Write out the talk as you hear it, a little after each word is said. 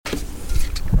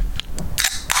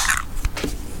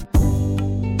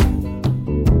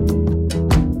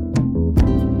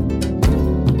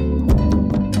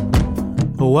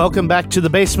Welcome back to the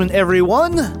basement,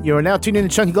 everyone. You are now tuned in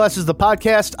to Chunky Glasses, the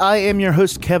podcast. I am your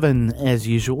host, Kevin, as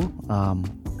usual.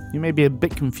 You may be a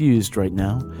bit confused right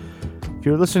now. If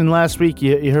you were listening last week,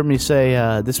 you heard me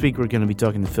say this week we're going to be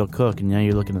talking to Phil Cook, and now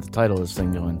you're looking at the title of this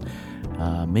thing going,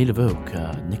 Made of Oak,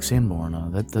 Nick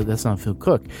Sanborn. That's not Phil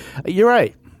Cook. You're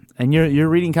right, and your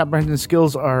reading comprehension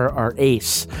skills are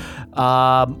ace.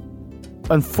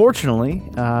 Unfortunately,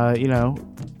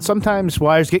 sometimes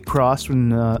wires get crossed when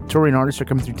touring artists are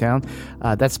coming through town.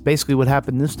 That's basically what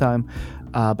happened this time.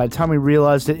 By the time we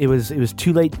realized it was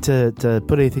too late to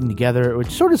put anything together, which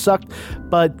sort of sucked.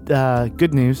 But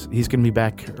good news, he's going to be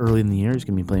back early in the year. He's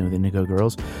going to be playing with Indigo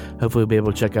Girls. Hopefully we'll be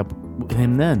able to check up with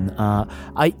him then.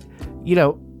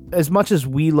 As much as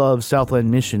we love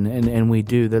Southland Mission, and we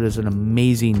do, that is an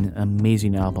amazing,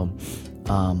 amazing album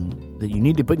that you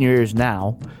need to put in your ears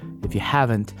now. If you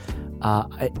haven't,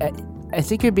 I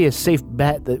think it'd be a safe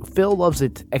bet that Phil loves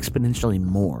it exponentially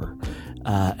more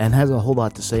and has a whole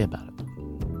lot to say about it.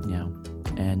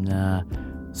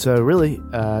 So really,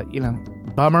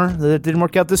 bummer that it didn't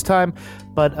work out this time,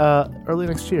 but early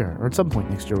next year, or at some point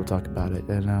next year, we'll talk about it,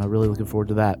 and really looking forward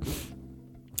to that.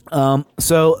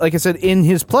 So, like I said, in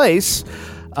his place,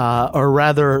 or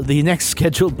rather the next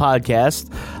scheduled podcast,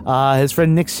 his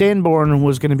friend Nick Sanborn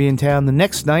was going to be in town the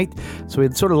next night, so we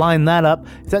had sort of lined that up.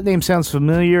 If that name sounds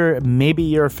familiar, maybe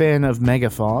you're a fan of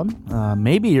Megafaun,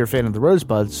 maybe you're a fan of the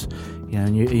Rosebuds,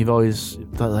 and you've always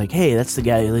thought like, hey, that's the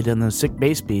guy who laid down those sick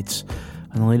bass beats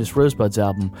on the latest Rosebuds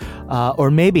album. Or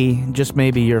maybe, just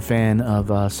maybe, you're a fan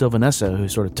of Sylvan Esso, who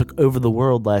sort of took over the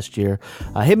world last year.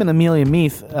 Him and Amelia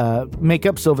Meath make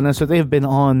up Sylvan Esso. They have been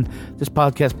on this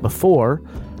podcast before.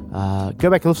 Go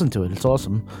back and listen to it. It's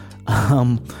awesome.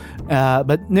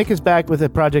 But Nick is back with a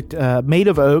project, Made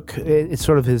of Oak. It's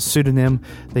sort of his pseudonym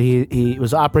that he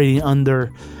was operating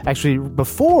under, actually,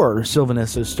 before Sylvan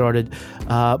Esso started.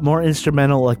 More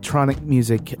instrumental electronic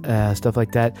music, stuff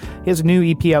like that. He has a new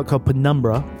EP out called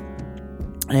Penumbra,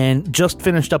 and just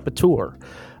finished up a tour.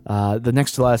 The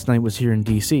next to last night was here in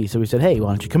D.C., so we said, hey, why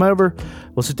don't you come over?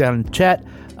 We'll sit down and chat.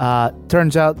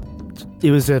 Turns out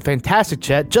it was a fantastic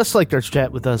chat, just like our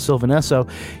chat with Sylvan Esso.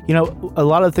 A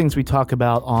lot of the things we talk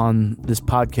about on this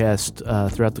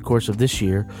podcast throughout the course of this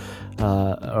year, or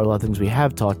a lot of things we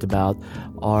have talked about,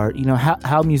 are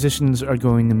how musicians are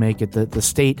going to make it, the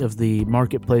state of the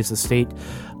marketplace, the state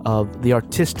of the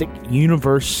artistic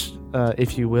universe,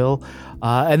 if you will.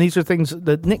 And these are things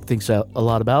that Nick thinks a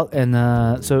lot about,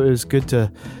 and so it was good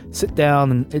to sit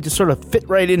down, and it just sort of fit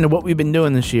right into what we've been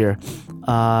doing this year.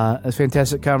 A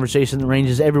fantastic conversation that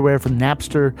ranges everywhere from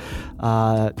Napster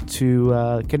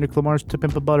to Kendrick Lamar's To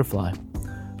Pimp a Butterfly.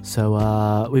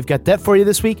 So we've got that for you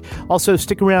this week. Also,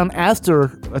 stick around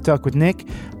after I talk with Nick.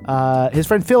 His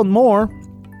friend Phil Moore,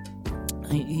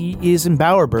 he is in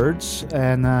Bowerbirds,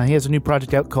 and he has a new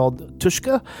project out called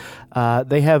Tushka.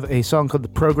 They have a song called The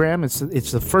Program. It's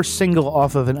the first single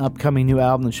off of an upcoming new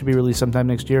album that should be released sometime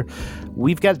next year.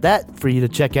 We've got that for you to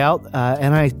check out,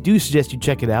 and I do suggest you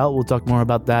check it out. We'll talk more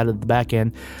about that at the back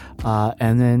end,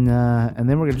 and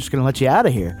then we're just going to let you out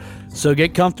of here. So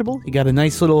get comfortable. You got a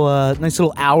nice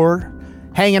little hour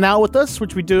hanging out with us,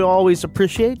 which we do always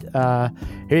appreciate. Here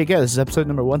you go. This is episode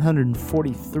number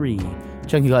 143,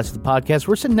 Chunky Glasses, the podcast.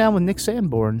 We're sitting down with Nick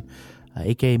Sanborn,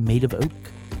 a.k.a. Made of Oak.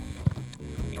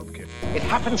 It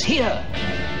happens here,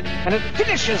 and it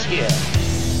finishes here.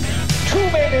 Two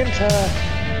men enter,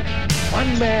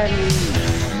 one man leaves.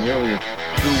 Nearly a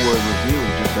two-word review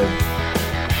just said,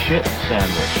 shit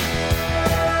sandwich.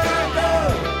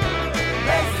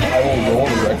 I will roll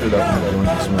the record up and everyone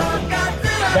just smell it.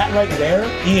 That right there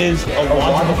is a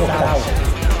logical fallacy.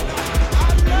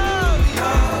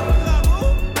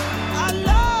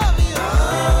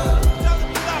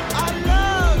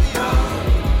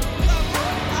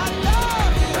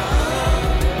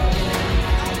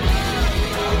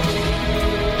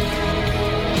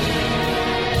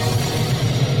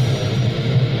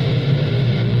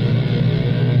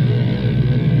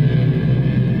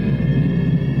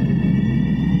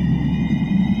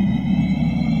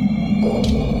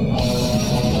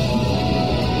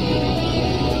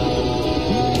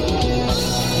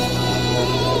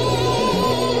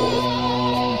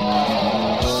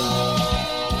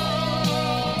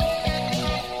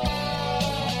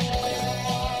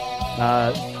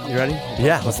 You ready?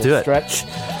 Yeah, let's do it. Stretch.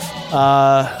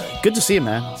 Good to see you,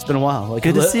 man. It's been a while.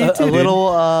 Good to see you too, A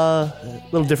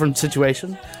little different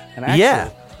situation. And actually, Yeah.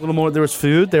 a little more. There was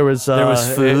food. There was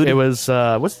food. It was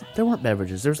there weren't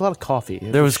beverages. There was a lot of coffee.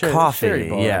 There was Sherry coffee.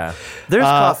 bar. Yeah, there's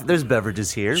coffee. There's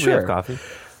beverages here. Sure. We have coffee.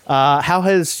 How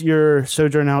has your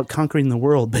sojourn out conquering the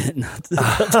world been?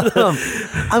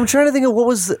 I'm trying to think of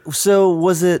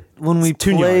was it when we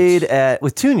Tune played Yards.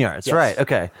 with Tune Yards, Yes. right?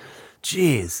 Okay.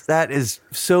 Jeez, that is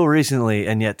so recently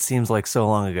and yet seems like so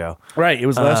long ago. Right, it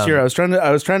was last year. I was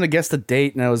trying to guess the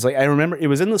date, and I was like, I remember it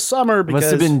was in the summer because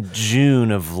Must have been June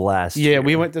of last year. Yeah,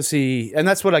 we went to see, and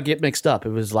that's what I get mixed up. It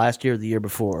was last year or the year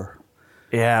before.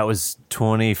 Yeah, it was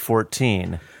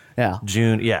 2014. Yeah.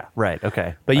 June. Yeah, right.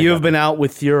 Okay. But you have been out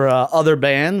with your other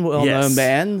band, well-known Yes.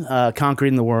 band,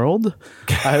 conquering the world,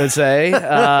 I would say.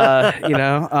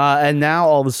 And now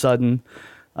all of a sudden,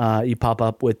 you pop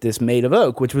up with this Made of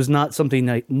Oak, which was not something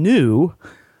I knew. I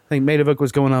think Made of Oak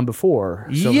was going on before.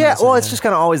 Yeah, well, it's just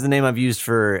kind of always the name I've used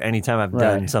for any time I've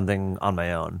done Right. something on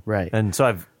my own. Right. And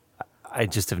so I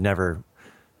just have never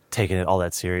taken it all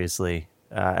that seriously.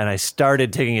 And I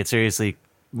started taking it seriously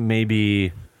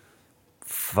maybe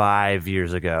 5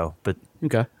 years ago.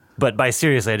 Okay. But by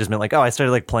seriously, I just meant like, I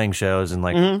started like playing shows and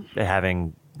like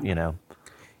having,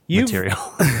 material.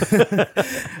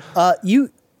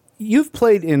 You've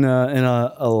played in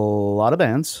a lot of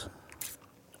bands.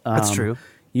 That's true.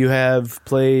 You have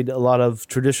played a lot of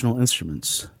traditional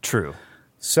instruments. True.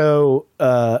 So,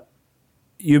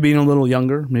 you being a little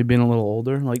younger, maybe being a little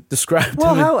older, like describe.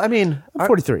 Well, to me. I'm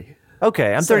 43.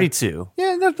 Okay, I'm 32.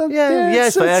 Yeah,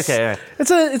 Yes, but okay. All right.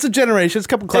 It's a generation. It's a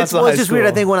couple classes. It's of high just school. weird.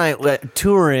 I think when I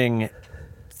touring,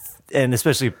 and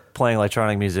especially playing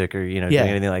electronic music or Yeah. doing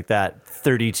anything like that,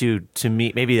 32 to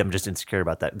me, maybe I'm just insecure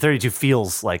about that. 32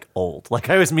 feels like old. Like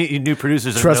I always meet new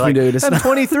producers. And Trust they're me, like, dude, it's I'm not.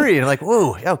 23, and I'm like,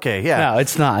 whoa, okay, yeah. No,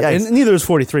 it's not, Yeah, and neither is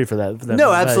 43 for that.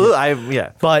 no, absolutely.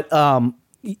 Yeah. But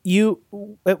you,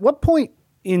 at what point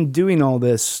in doing all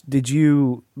this did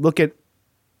you look at?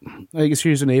 I guess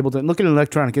you're using Ableton. Look at an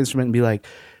electronic instrument and be like,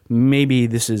 maybe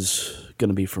this is going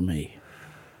to be for me.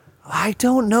 I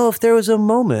don't know if there was a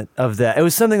moment of that. It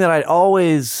was something that I'd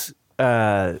always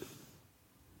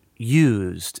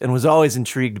used and was always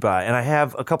intrigued by. And I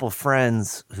have a couple of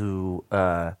friends who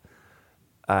I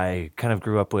kind of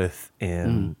grew up with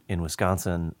in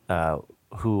Wisconsin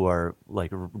who are like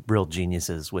real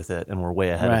geniuses with it and were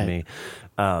way ahead Right. of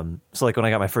me. So like when I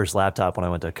got my first laptop when I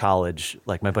went to college,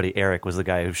 like my buddy Eric was the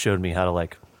guy who showed me how to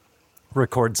like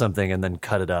record something and then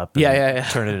cut it up and Yeah.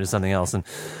 turn it into something else.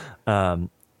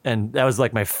 And that was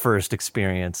like my first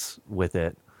experience with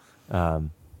it.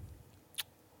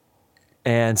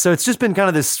 And so it's just been kind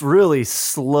of this really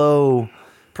slow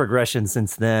progression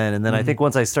since then. And then I think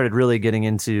once I started really getting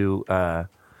into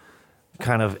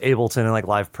kind of Ableton and like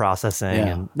live processing, Yeah.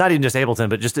 and not even just Ableton,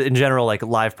 but just in general, like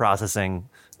live processing,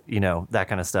 that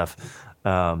kind of stuff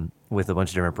with a bunch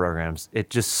of different programs, it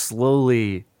just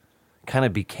slowly kind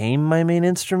of became my main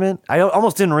instrument. I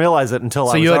almost didn't realize it until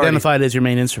So I was you already- identify it as your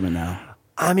main instrument now.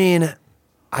 I mean,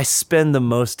 I spend the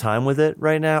most time with it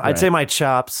right now. Right. I'd say my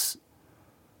chops,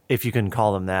 if you can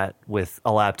call them that, with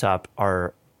a laptop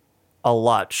are a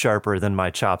lot sharper than my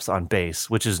chops on bass,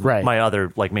 which is Right. my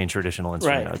other like main traditional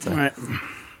instrument. I would say. Right.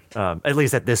 At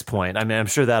least at this point. I mean, I'm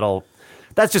sure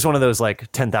that's just one of those like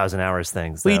 10,000 hours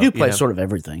things. Well, you though, do play know? sort of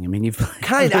everything. I mean, you've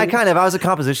I was a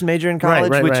composition major in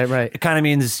college, Right, which right. it kind of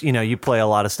means, you play a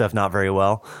lot of stuff not very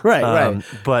well. Right.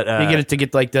 But you get it to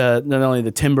get like not only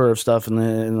the timbre of stuff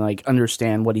and like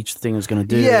understand what each thing is going to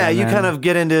do. Yeah, and you then- kind of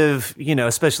get into,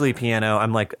 especially piano.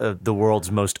 I'm like the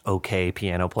world's most okay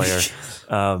piano player.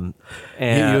 You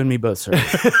and me both, sir.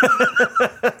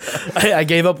 I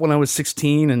gave up when I was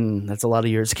 16, and that's a lot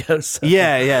of years ago. So.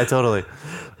 yeah, totally.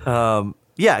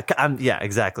 Yeah,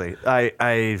 exactly.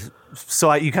 I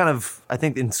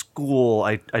think in school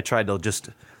I tried to just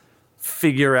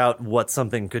figure out what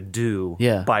something could do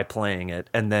Yeah. by playing it,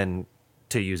 and then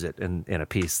to use it in a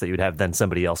piece that you'd have then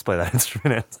somebody else play that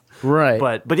instrument. Right.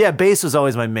 But yeah, bass was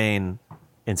always my main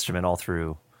instrument all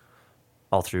through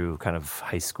kind of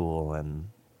high school and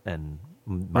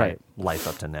my Right. life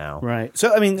up to now. Right.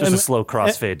 So I mean, Just a slow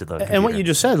crossfade to the and what computer. you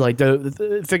just said, like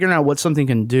the figuring out what something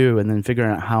can do, and then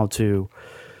figuring out how to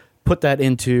put that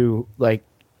into like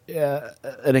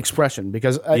an expression,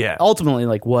 because Yeah. ultimately,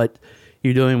 like what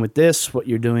you're doing with this, what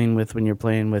you're doing with when you're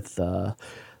playing with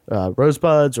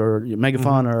Rosebuds or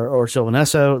Megaphone or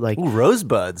Sylvanesso, like Ooh,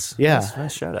 Rosebuds. yeah,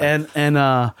 Nice shout out.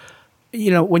 and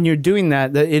when you're doing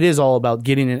that, it is all about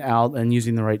getting it out and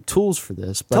using the right tools for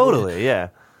this. But Totally, yeah.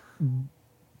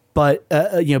 But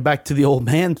back to the old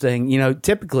man thing.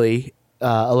 Typically,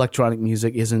 electronic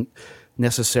music isn't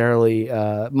necessarily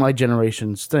my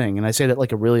generation's thing, and I say that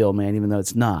like a really old man, even though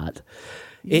it's not.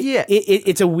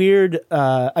 It's a weird.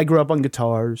 I grew up on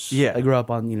guitars. Yeah. I grew up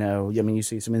on you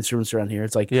see some instruments around here.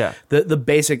 It's like Yeah. the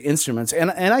basic instruments,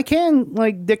 and I can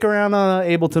like dick around on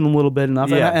Ableton a little bit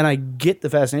enough, and I get the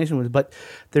fascination with it. But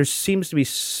there seems to be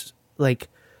like,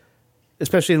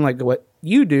 especially in like what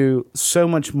you do, so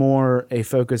much more a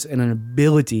focus and an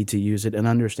ability to use it and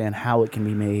understand how it can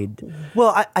be made.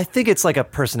 Well, I think it's like a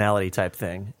personality type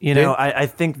thing. You know, Yeah. I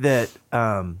think that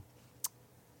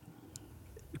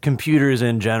computers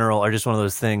in general are just one of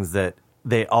those things that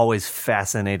they always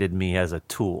fascinated me as a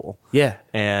tool. Yeah.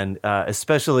 And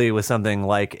especially with something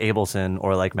like Ableton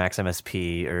or like Max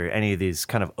MSP or any of these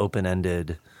kind of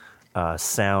open-ended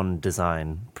sound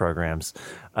design programs.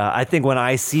 I think when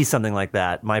I see something like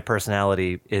that, my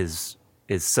personality is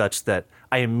such that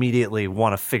I immediately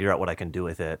want to figure out what I can do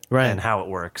with it Right. and how it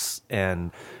works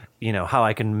and how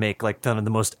I can make like the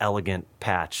most elegant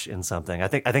patch in something. I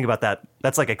think about that.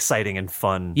 That's like exciting and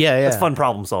fun. Yeah. That's fun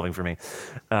problem solving for me.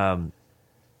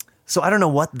 So I don't know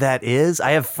what that is.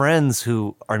 I have friends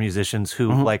who are musicians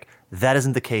who like that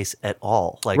isn't the case at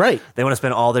all. Like Right. they want to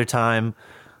spend all their time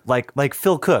like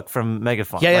Phil Cook from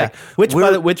Megaphone. Yeah. Like, Which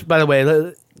we're- by the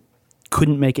way,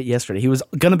 couldn't make it yesterday. He was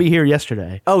gonna be here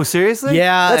yesterday. Oh, seriously?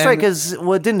 Yeah, That's right. and- Because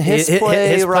didn't Hiss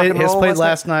play rock and roll His played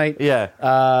last night. Yeah.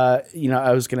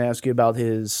 I was going to ask you about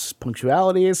his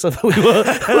punctuality, so that we will.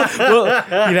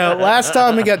 Last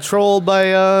time we got trolled by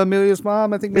Amelia's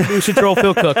mom. I think maybe we should troll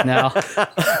Phil Cook now.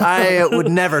 I would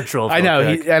never troll Phil I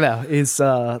know. Cook. I know. He's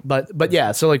but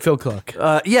yeah. So like Phil Cook.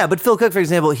 Yeah, but Phil Cook, for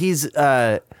example, he's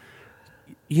a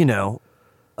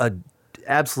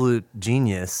absolute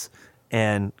genius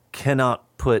and cannot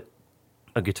put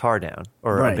a guitar down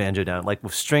or Right. a banjo down. Like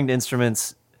with stringed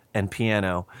instruments and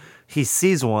piano, he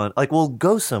sees one, like we'll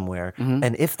go somewhere,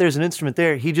 and if there's an instrument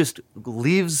there, he just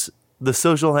leaves the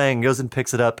social hang, goes and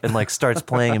picks it up and like starts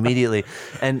playing immediately.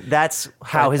 And that's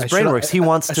how his brain works. He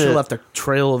wants I should have to left a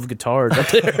trail of guitars up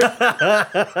there.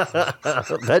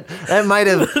 that might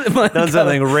have done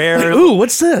something rare. Ooh,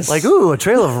 what's this? Like, ooh, a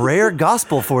trail of rare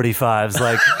gospel 45s.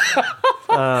 Like,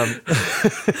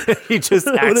 he just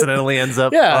accidentally ends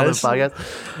up Yeah, on the it's-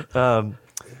 podcast.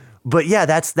 But yeah,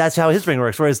 that's how his brain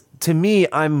works. Whereas to me,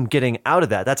 I'm getting out of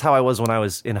that. That's how I was when I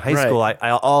was in high Right. school. I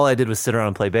all I did was sit around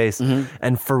and play bass.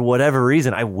 And for whatever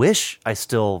reason, I wish I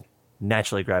still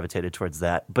naturally gravitated towards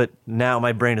that. But now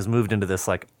my brain has moved into this,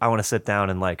 like, I want to sit down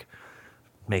and like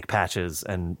make patches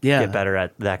and Yeah. get better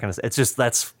at that kind of stuff. It's just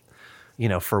that's,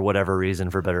 for whatever reason,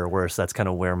 for better or worse, that's kind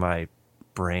of where my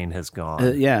brain has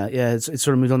gone. yeah. It's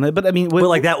sort of moved on that. But I mean, But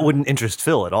like that wouldn't interest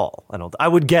Phil at all. I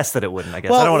would guess that it wouldn't. I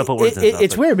guess I don't want to put words in his mouth,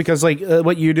 It's but- weird because like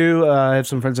what you do, I have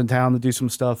some friends in town that do some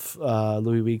stuff.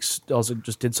 Louis Weeks also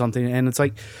just did something, and it's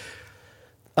like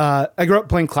I grew up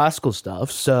playing classical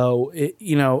stuff, so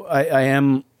I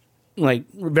am like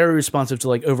very responsive to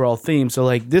like overall themes. So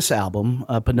like this album,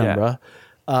 Penumbra,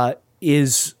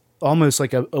 is almost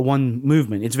like a one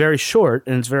movement. It's very short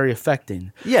and it's very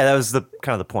affecting. Yeah, that was the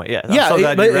kind of the point. Yeah, I'm so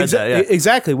glad you read that. Yeah.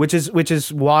 Exactly, which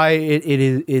is why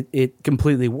it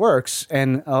completely works.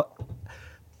 And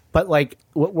but like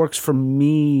what works for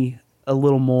me a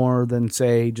little more than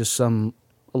say just some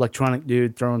electronic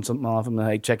dude throwing something off and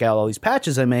like check out all these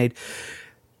patches I made.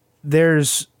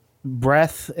 There's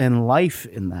breath and life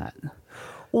in that.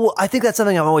 Well, I think that's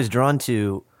something I'm always drawn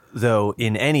to, though,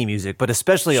 in any music, but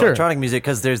especially Sure. electronic music,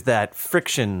 because there's that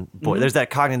friction, there's that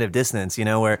cognitive dissonance,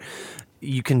 where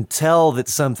you can tell that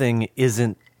something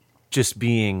isn't just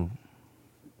being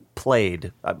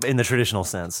played in the traditional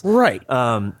sense. Right.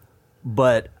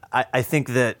 But I think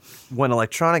that when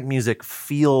electronic music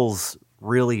feels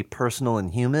really personal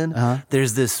and human,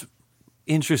 there's this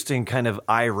interesting kind of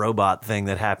iRobot thing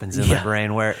that happens in the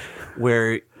brain where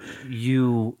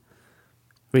you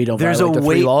We don't there's violate a the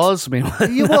three weight- laws. I mean,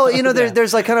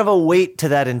 there's like kind of a weight to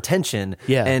that intention.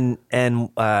 Yeah. And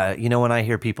when I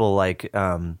hear people like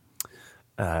like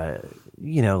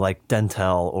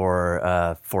Dentel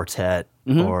or Fortet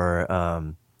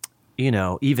or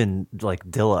even like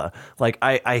Dilla, like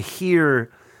I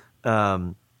hear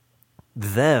them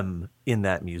in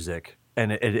that music,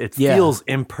 and it Yeah. feels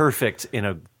imperfect in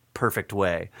a perfect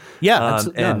way. Yeah, that's-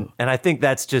 and I think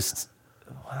that's just.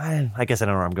 I guess I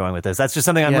don't know where I'm going with this. That's just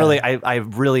something I'm Yeah. I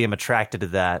really am attracted to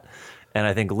that, and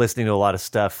I think listening to a lot of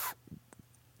stuff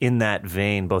in that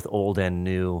vein, both old and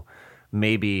new,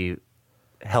 maybe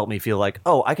help me feel like,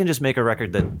 oh, I can just make a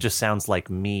record that just sounds like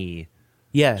me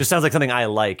Yeah. Just sounds like something I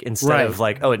like instead Right. of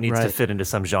like, oh, it needs to Right. fit into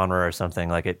some genre or something.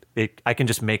 Like I can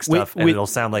just make stuff and it'll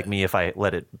sound like me if I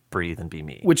let it breathe and be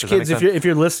me. Which Does that kids, make if sense?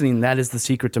 you're listening, that is the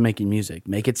secret to making music.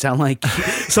 Make it sound like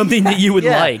something that you would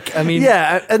like. I mean,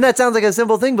 yeah, and that sounds like a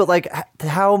simple thing, but like,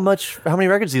 how many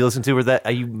records do you listen to where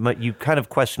that you kind of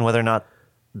question whether or not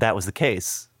that was the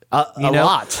case? a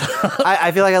lot.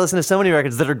 I feel like I listen to so many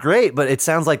records that are great, but it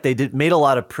sounds like they made a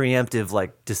lot of preemptive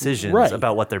like decisions Right.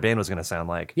 about what their band was going to sound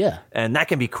like. Yeah. and that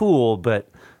can be cool, but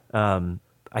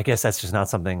I guess that's just not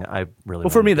something I really. Well,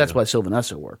 for me, wanna that's do. why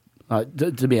Sylvanessa worked.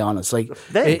 To be honest, like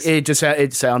Thanks. it just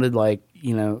it sounded like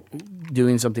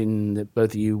doing something that both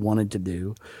of you wanted to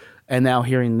do, and now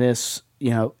hearing this,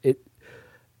 it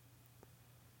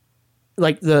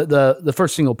like the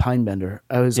first single Pinebender,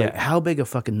 I was like, Yeah. how big a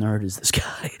fucking nerd is this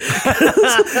guy?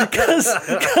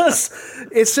 Because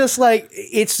it's just like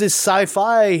it's this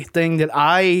sci-fi thing that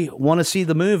I want to see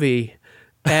the movie.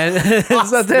 And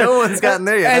it's not there. No one's gotten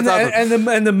there yet. And, That's awesome.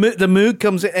 and the mood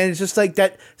comes in, and it's just like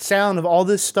that sound of all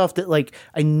this stuff that like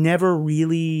I never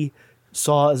really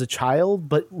saw as a child,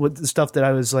 but with the stuff that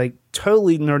I was like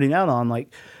totally nerding out on,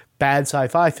 like bad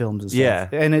sci-fi films and stuff. Yeah.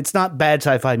 And it's not bad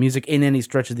sci-fi music in any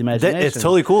stretch of the imagination. It's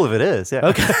totally cool if it is. Yeah.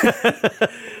 Okay.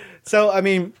 So, I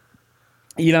mean,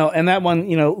 and that one,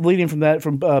 leading from that,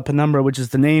 from Penumbra, which is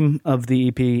the name of the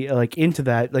EP, like into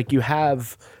that, like you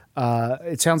have,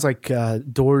 it sounds like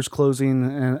doors closing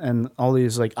and all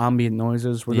these like ambient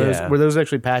noises. Were Yeah. those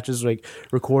actually patches like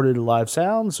recorded live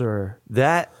sounds or?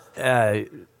 That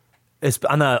is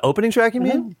on the opening track. You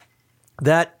mean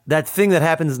that thing that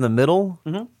happens in the middle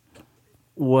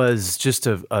was just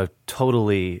a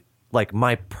totally like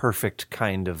my perfect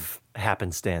kind of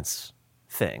happenstance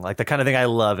thing, like the kind of thing I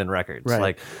love in records. Right.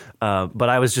 Like, but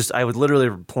I was literally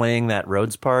playing that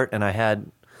Rhodes part, and I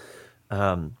had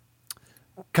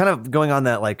kind of going on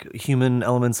that like human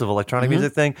elements of electronic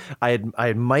music thing. I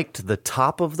had mic'd the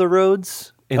top of the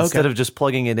Rhodes instead of just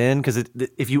plugging it in, because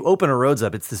if you open a Rhodes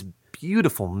up, it's this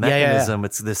beautiful mechanism.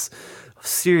 It's this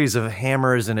series of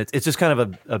hammers, and it's just kind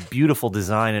of a beautiful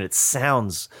design, and it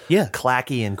sounds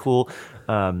clacky and cool.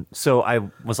 So I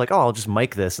was like, oh, I'll just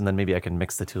mic this, and then maybe I can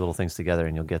mix the two little things together,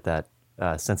 and you'll get that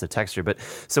sense of texture. But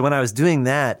so when I was doing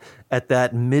that, at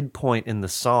that midpoint in the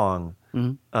song,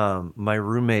 my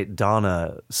roommate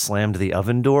Donna slammed the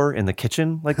oven door in the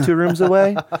kitchen like 2 rooms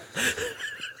away.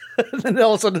 And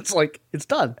all of a sudden it's like, it's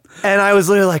done. And I was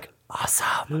literally like,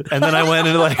 awesome. And then I went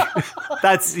into like,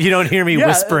 you don't hear me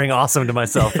whispering awesome to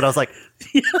myself, but I was like,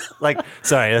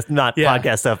 sorry, that's not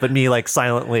podcast stuff, but me like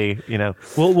silently,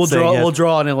 We'll saying draw yes. we'll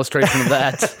draw an illustration of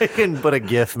that. I can put a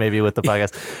GIF maybe with the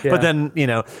podcast. But then,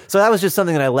 so that was just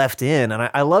something that I left in. And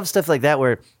I love stuff like that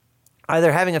where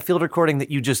either having a field recording that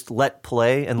you just let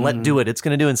play and let do what it's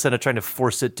going to do instead of trying to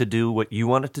force it to do what you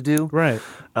want it to do. Right.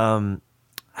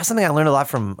 That's something I learned a lot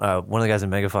from one of the guys in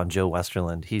Megaphone, Joe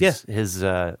Westerland. His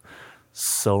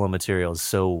solo material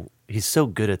is he's so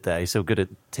good at that. He's so good at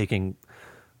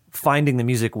finding the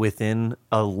music within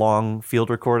a long field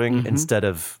recording instead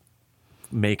of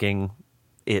making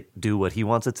it do what he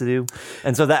wants it to do.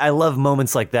 And so that I love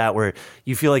moments like that where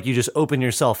you feel like you just open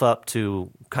yourself up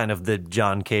to kind of the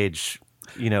John Cage,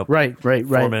 Right.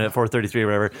 4-minute, 4:33,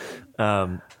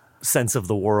 whatever, sense of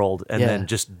the world, and then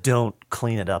just don't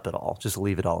clean it up at all. Just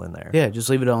leave it all in there. Yeah, just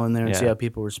leave it all in there and see Yeah. how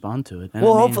people respond to it. And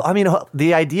Well, I mean, hopefully,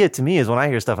 the idea to me is when I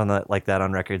hear stuff like that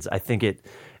on records, I think it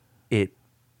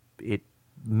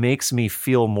makes me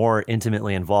feel more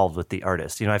intimately involved with the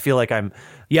artist. I feel like I'm.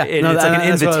 Yeah, it's no, like an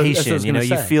that's what I was invitation. gonna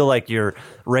You say. feel like you're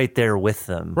right there with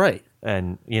them, Right.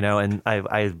 And and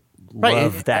I Right,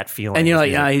 love that feeling. And you're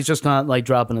with like, music. he's just not like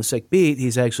dropping a sick beat.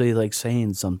 He's actually like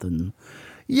saying something.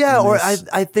 Yeah, or this-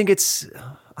 I think it's,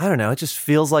 I don't know, it just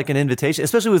feels like an invitation,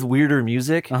 especially with weirder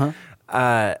music.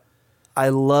 I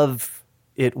love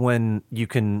it when you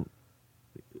can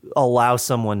allow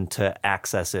someone to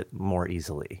access it more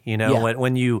easily. Yeah.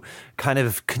 When you kind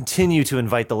of continue to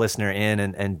invite the listener in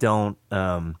and don't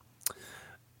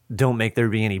make there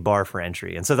be any bar for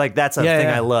entry. And so like that's a thing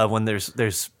yeah. I love when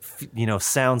there's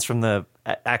sounds from the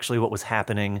actually what was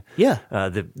happening. Yeah.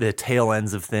 The tail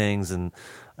ends of things, and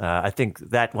I think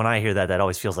that when I hear that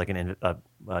always feels like an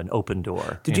open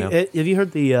door. Did you know? have you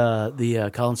heard the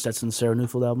Colin Stetson Sarah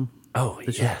Neufeld album? Oh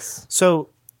yes. So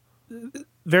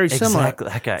very similar. Exactly,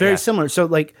 that guy, very yeah. similar. So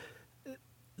like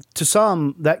to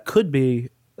some that could be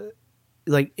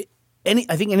like I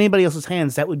think in anybody else's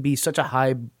hands that would be such a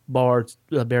high bar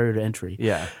barrier to entry.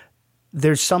 Yeah.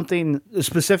 There's something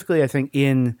specifically I think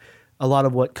in a lot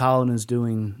of what Colin is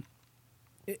doing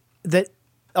that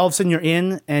all of a sudden you're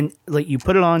in and like you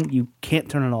put it on, you can't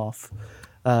turn it off.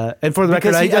 And for the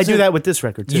Because record, he I do doesn't- that with this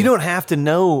record too. You don't have to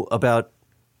know about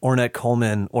Ornette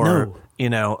Coleman or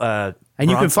No. and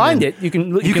you can find it. You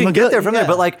can you can look get it- there from there. yeah.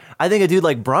 But like, I think a dude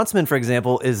like Bronson, for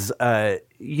example, is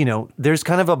there's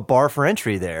kind of a bar for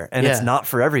entry there, and it's Yeah. not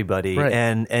for everybody, Right.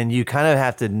 and you kind of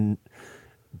have to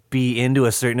be into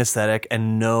a certain aesthetic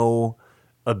and know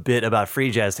a bit about free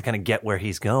jazz to kind of get where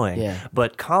he's going. Yeah.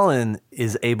 But Colin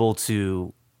is able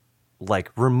to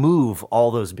like remove all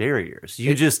those barriers.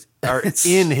 You just are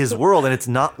in his world, and it's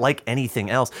not like anything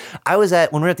else. I was when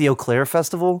we were at the Eau Claire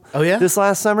Festival Oh, yeah? this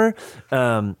last summer.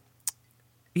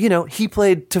 He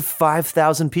played to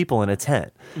 5,000 people in a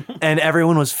tent, and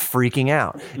everyone was freaking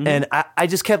out. Mm-hmm. And I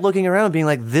just kept looking around being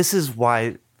like, this is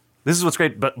what's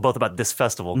great both about this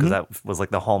festival, because that was like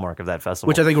the hallmark of that festival.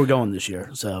 which I think we're going this year.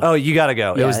 So Oh, you got to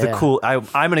go. It Yeah, was the yeah. cool. I'm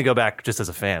going to go back just as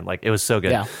a fan. Like, it was so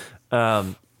good.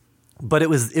 Yeah. But it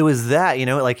was that,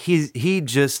 like he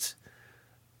just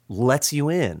lets you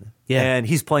in. Yeah. And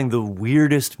he's playing the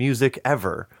weirdest music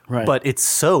ever. Right. But it's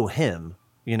so him.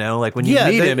 Like when you Yeah,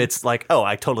 meet they- him, it's like, oh,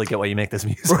 I totally get why you make this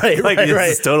music. Right, like, right, this right.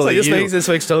 is totally It's like, you. this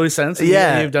makes total sense. And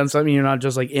Yeah. you've done something. You're not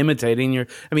just like imitating.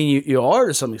 You are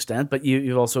to some extent, but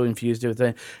you've also infused it with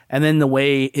it. And then the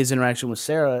way his interaction with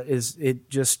Sarah is, it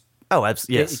just Oh,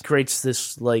 yes. it creates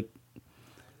this like.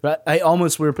 But we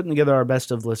were putting together our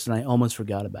best of list, and I almost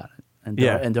forgot about it. And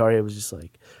Yeah. and Daria was just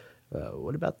like,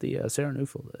 "What about the Sarah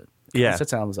Neufeld?" Yeah.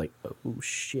 That's how I was like, "Oh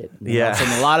shit!" And Yeah. all of a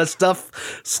sudden, a lot of stuff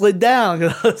slid down.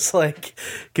 It's like,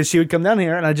 because she would come down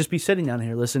here, and I'd just be sitting down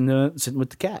here sitting with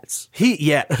the cats.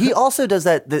 He also does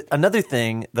that. Another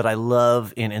thing that I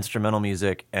love in instrumental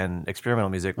music and experimental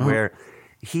music, where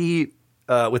he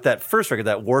with that first record,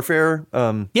 that Warfare.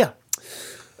 Yeah.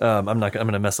 I'm going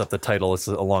to mess up the title. It's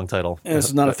a long title. This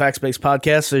is not a facts-based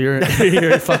podcast, so you're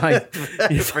fine.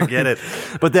 Forget it.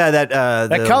 But that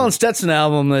That Colin Stetson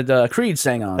album that Creed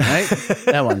sang on, right?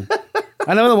 That one.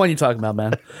 I know the one you're talking about,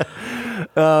 man.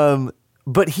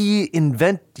 But he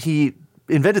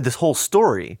invented this whole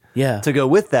story to go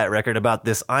with that record about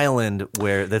this island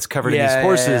that's covered in these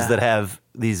horses that have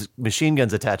these machine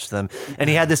guns attached to them. And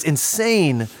he had this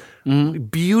insane,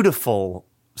 beautiful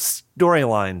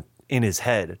storyline in his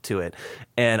head to it.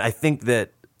 And I think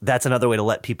that's another way to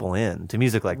let people in to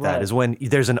music like that, Right. is when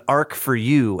there's an arc for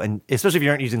you, and especially if you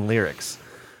aren't using lyrics.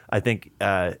 I think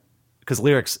because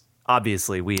lyrics,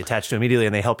 obviously, we attach to immediately,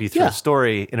 and they help you through Yeah. a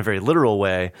story in a very literal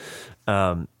way.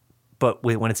 But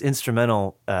when it's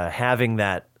instrumental, having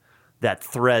that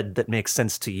thread that makes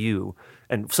sense to you,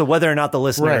 and so whether or not the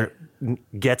listener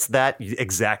gets that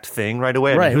exact thing right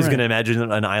away, I mean, Right, who's right. going to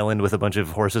imagine an island with a bunch of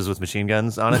horses with machine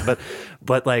guns on it?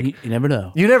 But like You never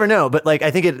know. you never know. But like,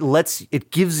 I think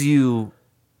it gives you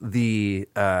the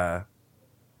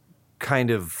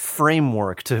kind of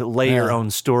framework to lay your own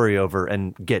story over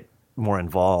and get more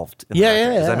involved. In the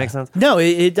record. Does that make sense? No,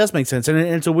 it does make sense, and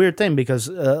it's a weird thing because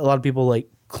a lot of people like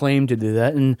claim to do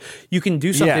that, and you can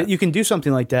do something. Yeah. You can do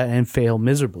something like that and fail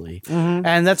miserably,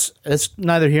 and that's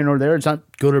neither here nor there. It's not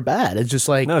good or bad. It's just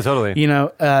like, No, totally.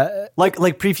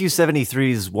 Like Prefuse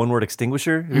 73's One Word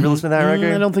Extinguisher. Have you ever listened to that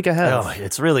record? I don't think I have. Oh,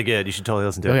 it's really good. You should totally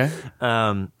listen to Okay.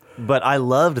 it. But I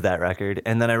loved that record,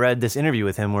 and then I read this interview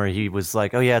with him where he was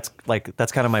like, "Oh yeah, it's like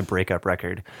that's kind of my breakup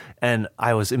record," and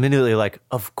I was immediately like,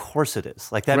 "Of course it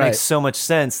is. Like that Right. makes so much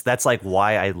sense. That's like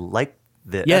why I like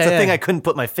this. Yeah, that's the yeah. thing I couldn't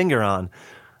put my finger on."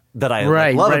 That I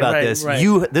Right, love right, about right, this.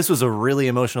 right. This was a really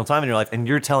emotional time in your life, and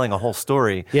you're telling a whole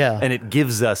story. Yeah. And it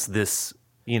gives us this,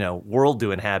 world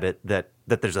to inhabit that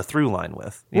there's a through line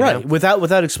with. you Right, know?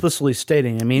 without explicitly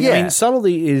stating. I mean, Yeah.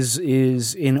 subtlety is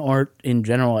in art in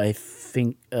general. I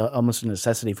think almost a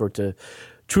necessity for it to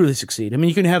truly succeed. I mean,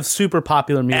 you can have super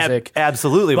popular music.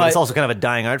 Absolutely, but it's But- also kind of a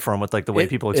dying art form with like the way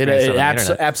people It experience it on the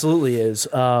internet. absolutely is.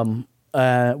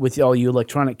 With all you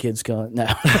electronic kids going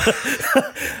now,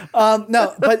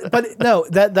 no, but no,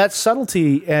 that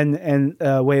subtlety and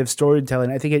way of storytelling,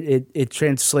 I think it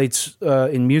translates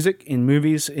in music, in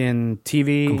movies, in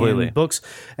TV, Completely. in books,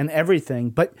 and everything.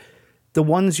 But the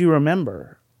ones you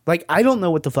remember, like I don't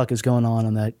know what the fuck is going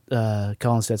on that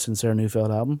Colin Stetson Sarah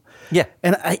Neufeld album. Yeah.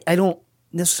 and I don't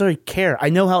necessarily care. I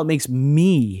know how it makes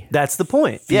me That's the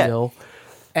point. Yeah. feel.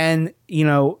 And,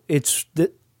 it's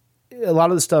a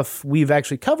lot of the stuff we've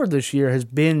actually covered this year has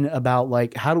been about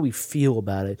like, how do we feel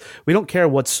about it? We don't care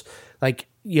what's like,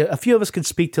 a few of us can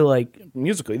speak to like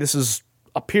musically, this is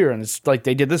up here and it's like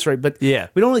they did this right. But Yeah.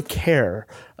 we don't really care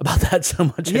about that so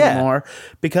much Yeah. anymore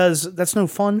because that's no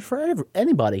fun for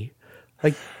anybody.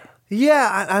 Like,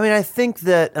 Yeah, I mean, I think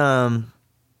that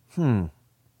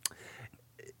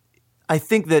I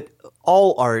think that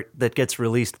all art that gets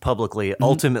released publicly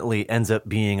ultimately ends up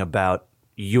being about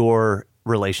your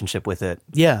relationship with it.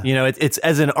 Yeah. It's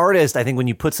as an artist, I think when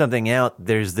you put something out,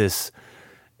 there's this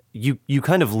you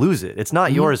kind of lose it. It's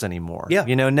not yours anymore. Yeah.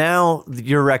 You know, now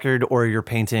your record or your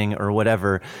painting or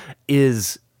whatever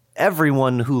is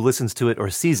everyone who listens to it or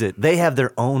sees it, they have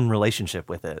their own relationship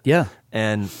with it. Yeah.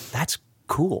 And that's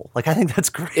cool. Like, I think that's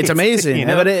great. It's amazing. You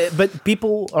know? But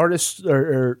artists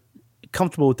are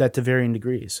comfortable with that to varying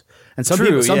degrees. And some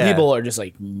True, some yeah. people are just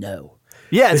like, no.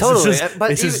 Yeah, totally.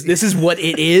 This is what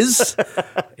it is,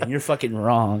 and you're fucking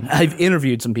wrong. I've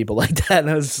interviewed some people like that, and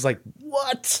I was just like,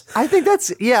 "What?" I think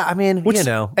that's I mean, Which, you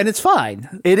know, and it's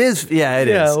fine. it is. Yeah, it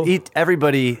You is. know.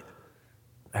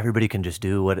 Everybody can just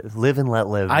do live and let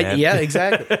live. Man. Yeah,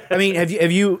 exactly. I mean, have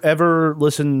you ever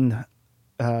listened,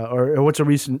 or what's a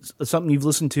recent something you've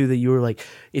listened to that you were like,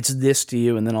 it's this to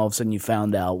you, and then all of a sudden you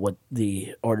found out what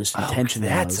the artist's intention was?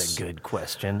 That's a good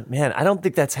question, man. I don't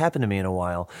think that's happened to me in a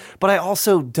while, but I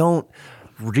also don't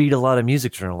read a lot of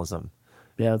music journalism.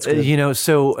 Yeah, that's good. You know,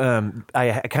 so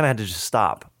I kind of had to just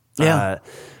stop. Yeah.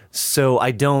 So I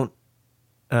don't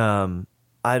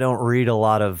read a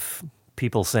lot of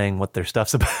people saying what their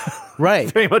stuff's about.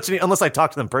 Right. Very much, unless I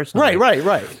talk to them personally.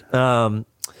 Right.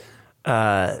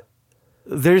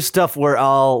 There's stuff where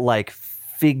I'll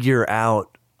figure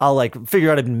out I've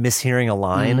been mishearing a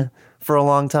line for a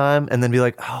long time and then be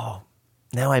like, oh,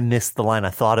 now I missed the line I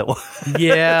thought it was.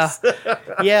 Yeah,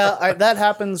 yeah, that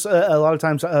happens a lot of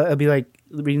times. I'll be like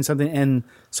reading something and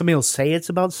somebody will say it's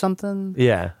about something.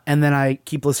 Yeah. And then I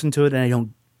keep listening to it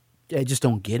and I just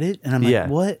don't get it. And I'm like, Yeah.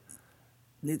 what?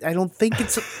 I don't think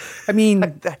it's, I mean,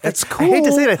 that's cool. I hate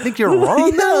to say it. I think you're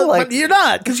wrong though. But you're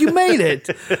not, because you made it.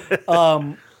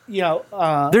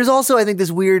 There's also, I think, this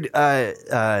weird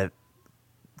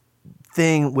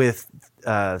thing with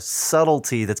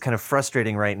subtlety that's kind of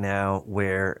frustrating right now,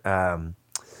 where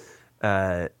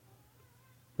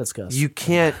Let's go. you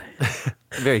can't.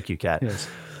 Very cute cat. Yes.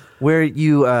 Where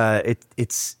you,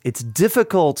 it's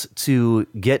difficult to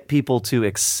get people to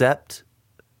accept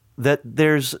that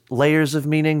there's layers of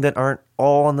meaning that aren't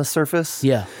all on the surface.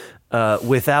 Yeah.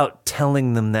 Without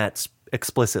telling them that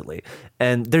explicitly.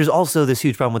 And there's also this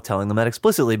huge problem with telling them that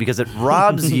explicitly, because it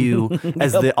robs you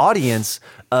as the audience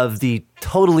of the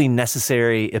totally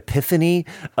necessary epiphany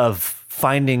of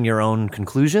finding your own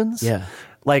conclusions. Yeah.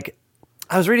 Like,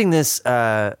 I was reading this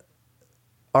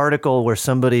article where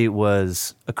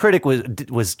a critic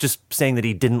was just saying that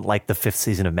he didn't like the 5th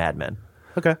season of Mad Men.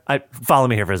 Okay. Follow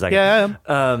me here for a second. Yeah,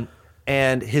 I am.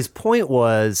 And his point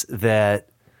was that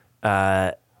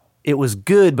it was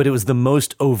good, but it was the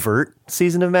most overt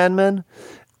season of Mad Men.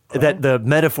 That the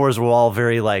metaphors were all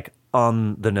very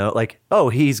on the note, oh,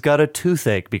 he's got a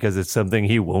toothache because it's something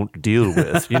he won't deal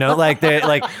with. You know, they're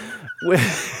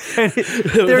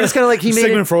just kind of he made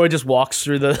Sigmund Freud just walks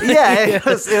through the. Yeah,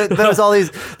 there was all these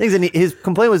things, and his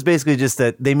complaint was basically just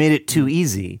that they made it too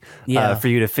easy for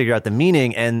you to figure out the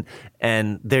meaning, and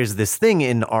there's this thing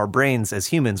in our brains as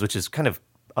humans, which is kind of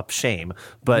up shame,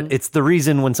 but it's the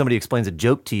reason when somebody explains a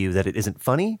joke to you that it isn't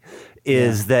funny,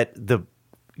 is that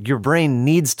your brain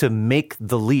needs to make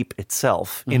the leap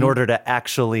itself in order to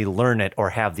actually learn it or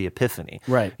have the epiphany.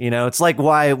 Right. You know, it's like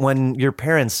why when your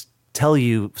parents tell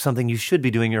you something you should be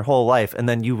doing your whole life, and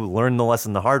then you learn the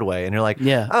lesson the hard way, and you're like,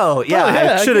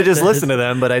 I should have just listened to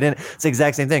them, but I didn't. It's the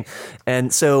exact same thing.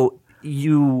 And so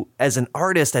you, as an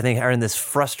artist, I think, are in this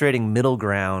frustrating middle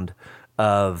ground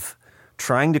of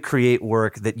trying to create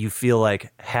work that you feel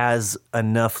like has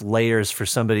enough layers for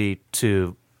somebody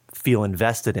to feel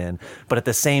invested in, but at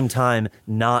the same time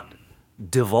not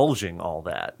divulging all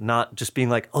that, not just being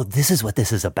like, oh, this is what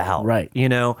this is about. Right. You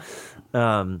know?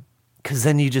 Because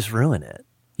then you just ruin it.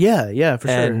 Yeah, for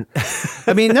And- sure.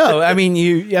 I mean, no, I mean,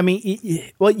 you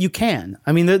can.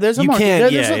 I mean, there's a You market.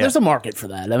 can, There's a market for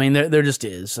that. I mean, there just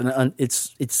is, and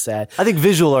it's sad. I think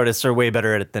visual artists are way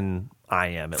better at it than I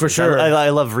am. For sure. I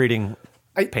love reading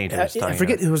painters. I talking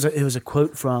forget about it was a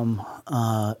quote from,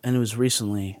 and it was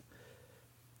recently.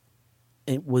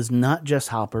 It was not Jess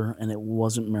Hopper, and it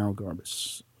wasn't Meryl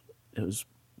Garbus. It was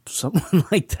someone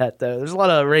like that. Though there's a lot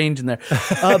of range in there,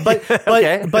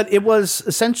 but it was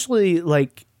essentially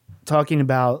talking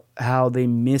about how they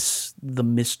miss the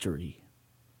mystery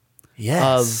Yes.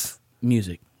 of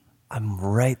music, I'm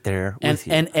right there with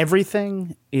you. and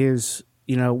everything is,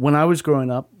 when I was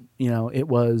growing up, it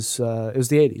was the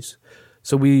 80s,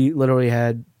 so we literally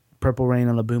had Purple Rain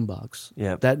on a boombox.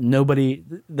 Yep.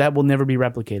 That will never be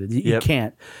replicated. You Yep.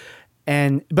 can't.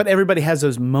 But everybody has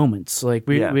those moments.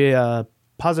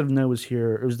 Positive No was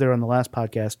here. It was there on the last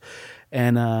podcast,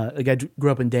 and a guy grew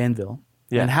up in Danville.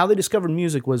 Yeah. And how they discovered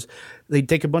music was they'd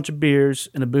take a bunch of beers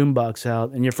and a boombox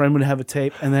out, and your friend would have a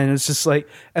tape, and then it's just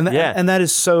and that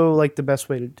is so the best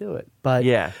way to do it. But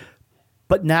yeah.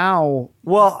 but now,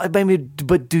 Well, I mean,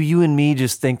 but do you and me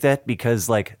just think that because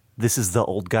this is the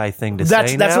old guy thing to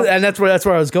That's say now. that's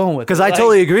where I was going with. Because I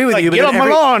totally agree with you. But Get on my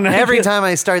lawn. every time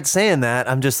I start saying that,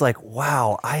 I'm just like,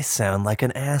 wow, I sound like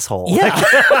an asshole. Yeah,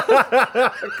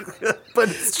 But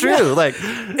it's true. Like,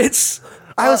 it's.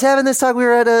 I was having this talk. We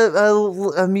were at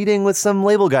a meeting with some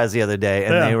label guys the other day,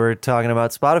 and Yeah. they were talking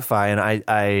about Spotify. And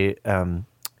I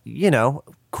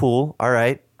cool, all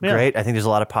right, Yeah. great. I think there's a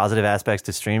lot of positive aspects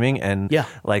to streaming, and Yeah.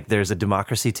 like there's a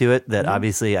democracy to it that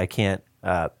obviously I can't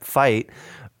fight.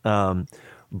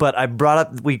 But I brought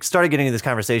up. We started getting into this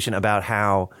conversation about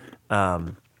how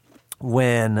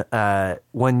when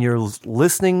you're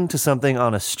listening to something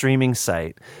on a streaming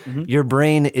site, your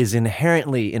brain is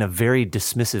inherently in a very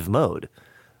dismissive mode.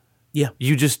 Yeah.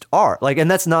 You just are like, and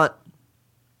that's not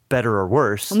better or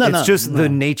worse. It's just the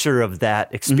nature of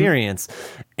that experience.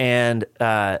 And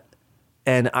I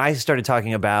started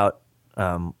talking about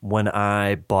when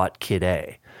I bought Kid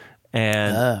A.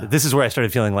 And this is where I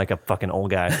started feeling like a fucking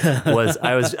old guy.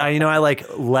 I like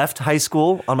left high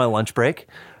school on my lunch break,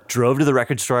 drove to the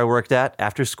record store I worked at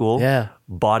after school,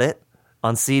 bought it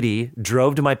on CD,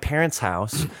 drove to my parents'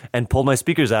 house and pulled my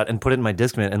speakers out and put it in my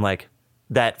Discman, and like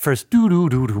that first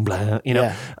blah,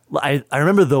 I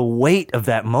remember the weight of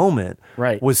that moment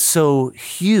was so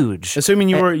huge. Assuming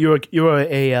you were a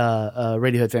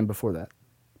Radiohead fan before that.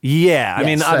 Yeah, I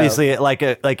mean, so- obviously,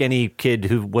 like any kid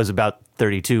who was about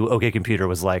 32, OK Computer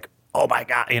was like, oh my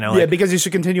god, Yeah, because you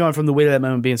should continue on from the weight of that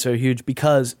moment being so huge.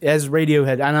 Because as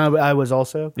Radiohead, I know I was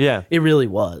also. Yeah. It really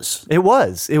was. It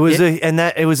was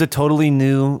a totally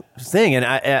new thing,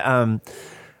 and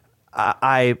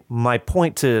my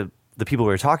point to the people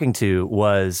we were talking to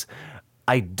was,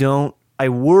 I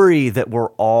worry that we're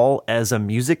all, as a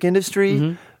music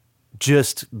industry,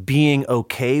 just being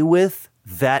okay with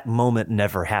that moment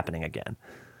never happening again.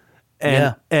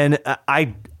 And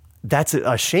that's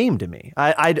a shame to me.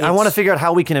 I want to figure out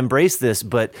how we can embrace this,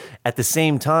 but at the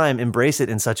same time, embrace it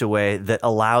in such a way that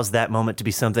allows that moment to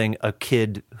be something a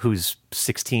kid who's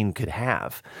 16 could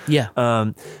have. Yeah.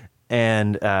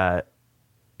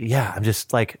 Yeah, I'm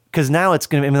just like, because now it's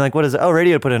going to be like, what is it? Oh,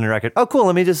 radio put in a record. Oh, cool.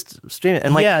 Let me just stream it.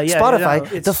 And like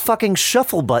Spotify, the fucking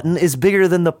shuffle button is bigger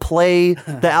than the play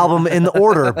the album in the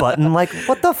order button. Like,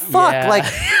 what the fuck? Yeah. Like,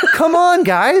 come on,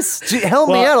 guys. Help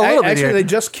me out a little bit actually, here. they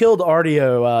just killed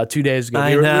Rdio 2 days ago.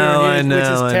 I We were know, news,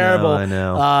 which is terrible. I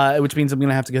know. Which means I'm going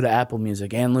to have to go to Apple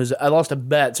Music and lose. I lost a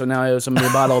bet, so now I owe somebody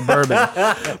a bottle of bourbon.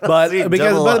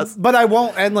 But I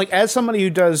won't. And like, as somebody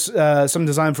who does some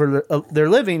design for their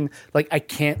living, like I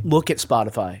can't look at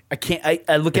Spotify. I can't.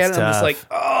 I look at it and I'm just like,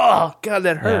 oh god,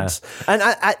 that hurts.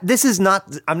 Yeah. And this is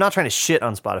not. I'm not trying to shit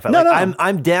on Spotify. No, like, no.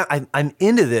 I'm down. I'm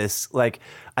into this. Like,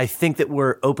 I think that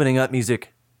we're opening up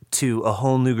music to a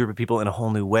whole new group of people in a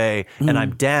whole new way, and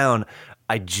I'm down.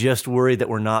 I just worry that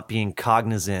we're not being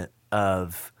cognizant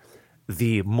of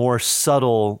the more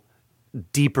subtle,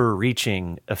 deeper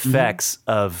reaching effects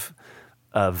of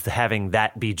having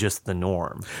that be just the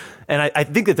norm. And I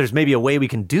think that there's maybe a way we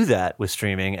can do that with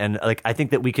streaming. And like, I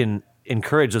think that we can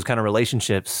encourage those kind of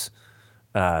relationships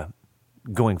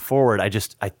going forward. I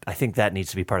think that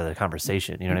needs to be part of the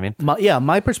conversation. You know what I mean?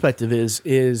 My perspective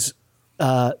is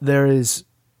there is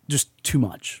just too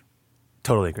much.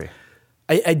 Totally agree.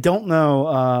 I don't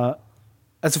know.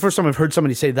 That's the first time I've heard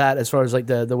somebody say that, as far as like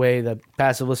the way that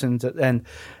passive listens,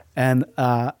 and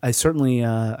I certainly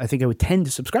I think I would tend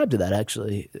to subscribe to that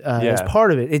actually as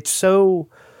part of it. It's so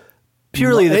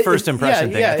purely the first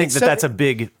impression thing. I think it's that's a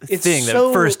big thing. so-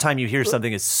 The first time you hear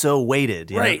something is so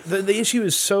weighted. You know? right. The issue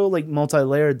is so like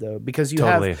multi-layered though, because you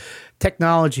Totally. have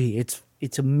technology.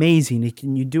 It's amazing.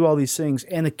 You do all these things,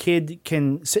 and a kid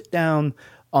can sit down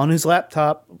on his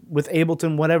laptop with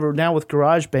Ableton, whatever. Now with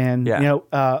GarageBand,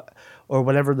 or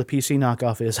whatever the PC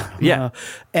knockoff is. I don't know,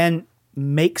 and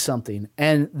make something,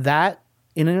 and that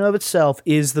in and of itself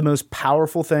is the most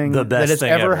powerful thing The best that has thing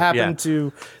ever ever, happened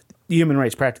to the human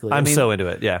race. Practically, I'm I mean, so into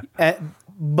it. Yeah.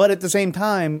 but at the same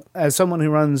time, as someone who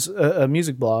runs a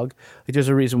music blog, like, there's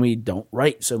a reason we don't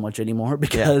write so much anymore,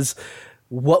 because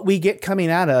what we get coming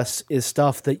at us is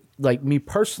stuff that, like me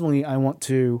personally, I want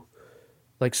to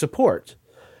like support.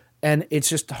 And it's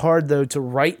just hard though to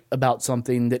write about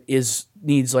something that is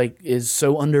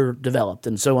so underdeveloped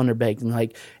and so underbaked,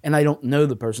 and I don't know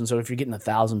the person. So if you're getting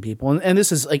 1,000 people, and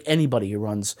this is like anybody who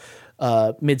runs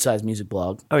mid-sized music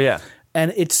blog. Oh yeah.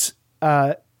 And it's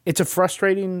a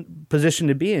frustrating position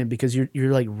to be in, because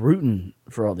you're like rooting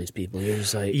for all these people. You're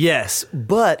just like, Yes,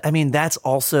 but I mean that's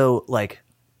also like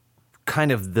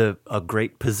kind of a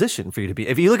great position for you to be.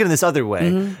 If you look at it this other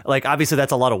way, like obviously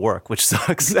that's a lot of work, which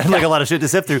sucks, and like a lot of shit to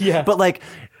sift through. Yeah. But like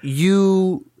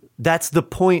that's the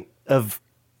point of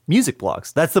music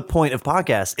blogs. That's the point of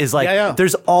podcasts. Is like Yeah.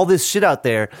 there's all this shit out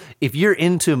there. If you're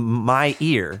into my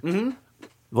ear. Mm-hmm.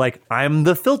 Like I'm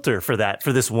the filter for that,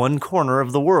 for this one corner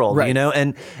of the world, Right. you know,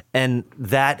 and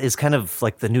that is kind of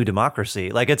like the new democracy.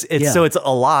 Like it's Yeah. so it's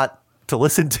a lot to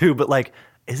listen to, but like,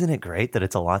 isn't it great that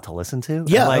it's a lot to listen to?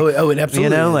 Yeah, And, like, it absolutely you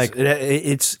know,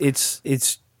 is. like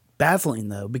it's baffling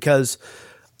though because,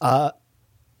 I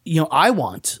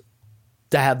want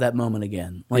to have that moment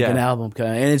again, like Yeah. an album,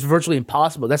 and it's virtually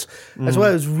impossible. That's what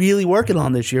I was really working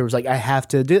on this year. Was like I have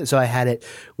to do it. So I had it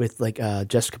with like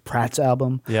Jessica Pratt's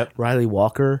album, Yep. Riley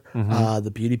Walker,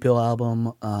 the Beauty Pill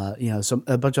album,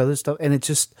 a bunch of other stuff, and it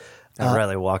just that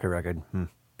Riley Walker record.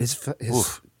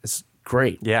 it's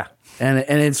great. Yeah. And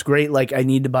it's great. Like I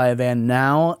need to buy a van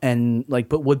now and like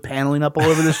put wood paneling up all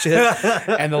over this shit,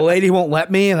 and the lady won't let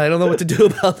me, and I don't know what to do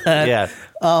about that. Yeah.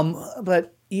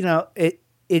 But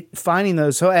it finding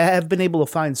those. So I have been able to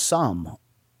find some,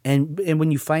 and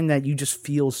when you find that, you just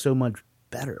feel so much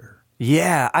better.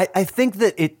 Yeah, I think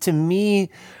that to me,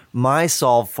 my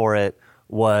solve for it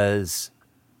was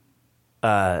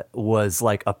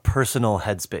like a personal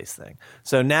headspace thing.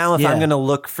 So now if Yeah. I'm going to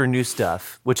look for new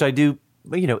stuff, which I do,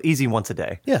 easy once a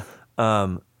day. Yeah.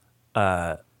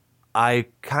 I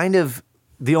kind of,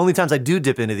 the only times I do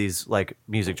dip into these like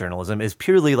music journalism is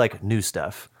purely like new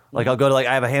stuff. Like I'll go to I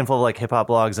have a handful of like hip hop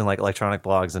blogs and like electronic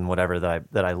blogs and whatever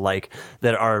that I like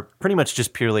that are pretty much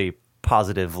just purely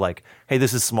positive. Like, hey,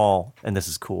 this is small and this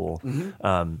is cool.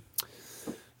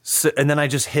 So, and then I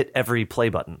just hit every play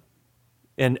button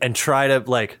and try to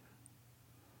like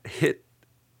hit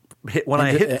when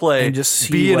I hit play and just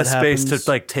see be in a what space happens.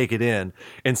 to like take it in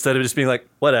instead of just being like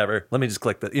whatever. Let me just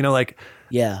click that.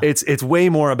 Yeah. It's way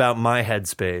more about my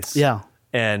headspace. Yeah.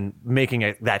 And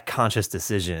making that conscious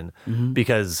decision Mm-hmm.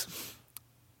 because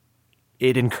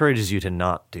it encourages you to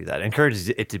not do that. It encourages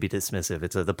it to be dismissive.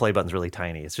 The play button's really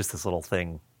tiny. It's just this little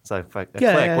thing. So if I click,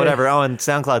 yeah, whatever. Oh, and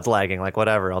SoundCloud's lagging. Like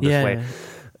whatever. I'll just Yeah,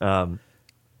 wait.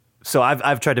 So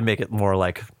I've tried to make it more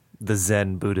like the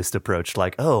Zen Buddhist approach.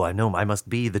 Like, oh, I know I must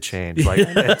be the change. Like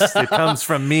it comes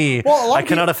from me. Well, a lot I of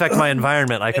cannot affect my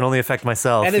environment. I can only affect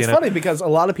myself. And it's funny because a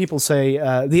lot of people say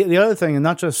the other thing, and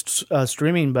not just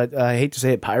streaming, but I hate to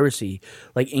say it, piracy,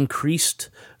 like increased.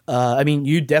 I mean,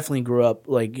 you definitely grew up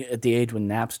like at the age when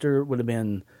Napster would have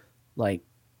been like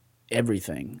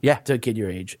everything, Yeah. to a kid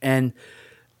your age, and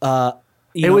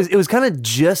It was kind of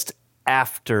just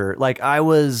after. Like I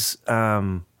was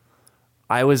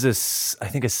I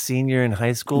think a senior in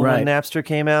high school when Right. Napster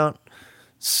came out.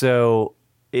 So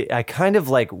I kind of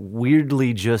like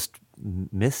weirdly just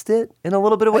missed it in a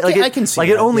little bit of way. I can see like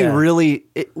it that, only yeah. really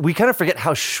we kind of forget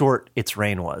how short its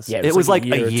reign was. Yeah, it was like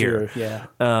year a or year. two,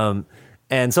 yeah.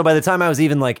 And so by the time I was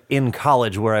even like in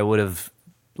college where I would have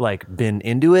like been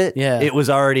into it, Yeah. it was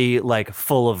already like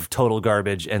full of total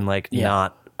garbage and like Yeah.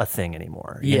 not a thing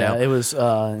anymore. You Yeah, know? it was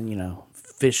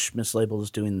Fish mislabeled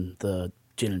as doing the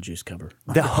gin and juice cover.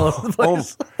 Yeah,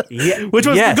 Which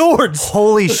was the Gourds.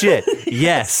 Holy shit!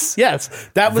 Yes, Yes,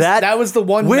 that was the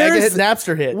one mega hit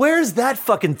Napster hit. Where's that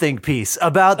fucking think piece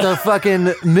about the fucking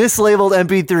mislabeled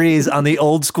MP3s on the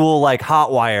old school like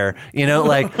Hotwire?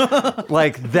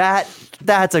 Like that.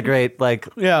 That's a great like.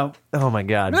 Yeah, Oh my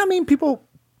god. I mean people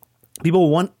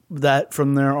want that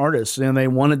from their artists, and they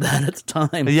wanted that at the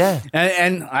time. Yeah.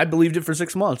 and I believed it for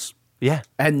 6 months. Yeah.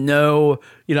 And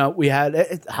we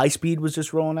had High Speed was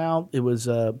just rolling out. It was,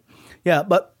 but It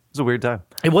was a weird time.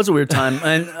 it was a weird time.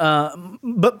 And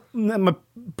but my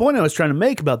point I was trying to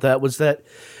make about that was that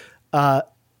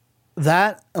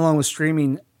that along with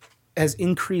streaming has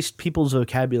increased people's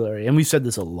vocabulary, and we've said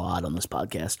this a lot on this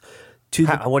podcast. To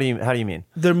the How do you mean?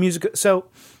 their music. So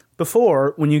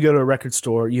before, when you go to a record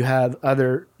store, you have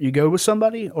either you go with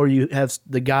somebody or you have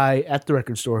the guy at the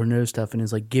record store who knows stuff and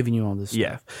is like giving you all this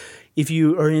Yeah. stuff. If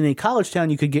you are in a college town,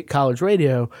 you could get college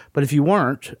radio, but if you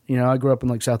weren't, I grew up in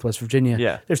like Southwest Virginia.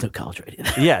 Yeah. There's no college radio.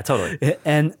 Yeah, totally.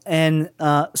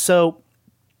 So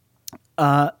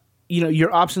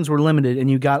your options were limited, and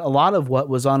you got a lot of what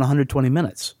was on 120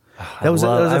 minutes. That was a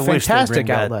I wish they fantastic bring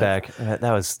that outlet. back.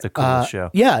 That was the coolest show.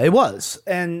 Yeah, it was.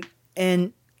 And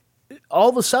all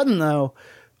of a sudden, though,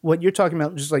 what you're talking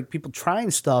about, just like people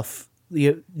trying stuff,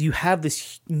 you have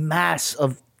this mass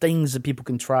of things that people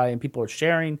can try and people are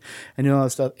sharing and doing all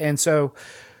that stuff. And so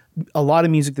a lot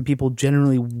of music that people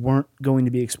generally weren't going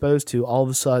to be exposed to, all of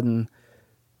a sudden,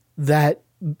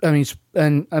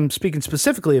 and I'm speaking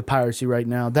specifically of piracy right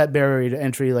now, that barrier to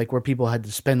entry, like where people had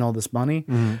to spend all this money,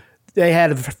 they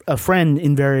had a friend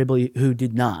invariably who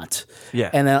did not. Yeah.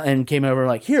 And came over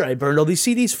like, here, I burned all these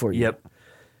CDs for you. Yep.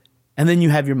 And then you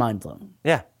have your mind blown.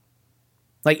 Yeah.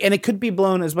 Like, and it could be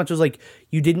blown as much as like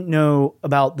you didn't know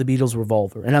about the Beatles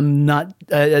Revolver, and I'm not.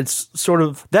 It's sort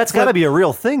of That's got to be a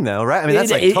real thing, though, right? I mean,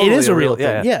 that's like it totally is a real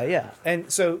thing. Yeah. Yeah.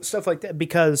 And so stuff like that,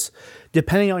 because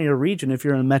depending on your region, if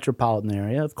you're in a metropolitan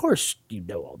area, of course you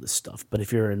know all this stuff. But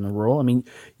if you're in the rural, I mean,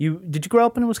 did you grow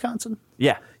up in Wisconsin?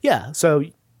 Yeah. Yeah. So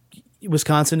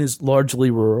Wisconsin is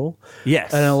largely rural.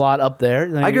 Yes. And a lot up there.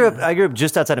 I grew up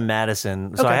just outside of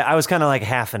Madison, so Okay. I was kind of like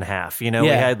half and half. You know, we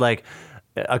Yeah. had like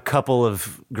a couple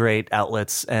of great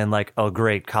outlets and like a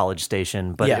great college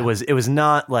station, but Yeah. it was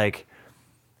not like,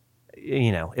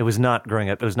 you know, it was not growing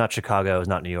up. It was not Chicago. It was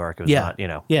not New York. It was Yeah. not, you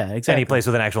know, Yeah, exactly. any place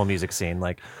with an actual music scene.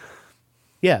 Like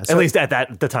Yeah. So, at least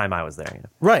at the time I was there. You know?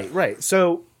 Right.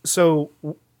 So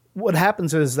what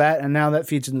happens is that, and now that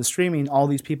feeds into streaming, all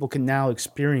these people can now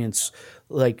experience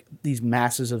like these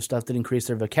masses of stuff that increase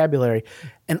their vocabulary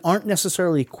and aren't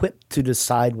necessarily equipped to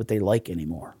decide what they like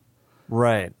anymore.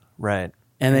 Right. And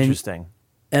then- Interesting.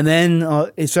 And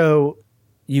then, so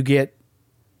you get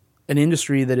an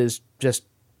industry that is just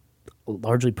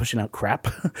largely pushing out crap,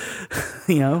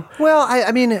 you know? Well,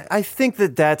 I mean, I think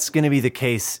that's going to be the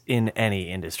case in any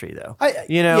industry, though.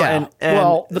 You know, yeah. and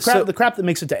well, the crap, so- the crap that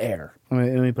makes it to air.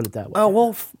 Let me put it that way. Oh,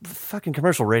 well, fucking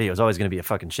commercial radio is always going to be a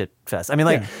fucking shit fest. I mean,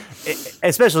 like,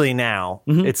 especially now,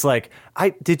 it's like,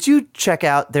 did you check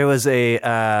out, there was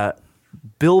a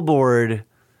Billboard,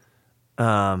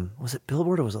 was it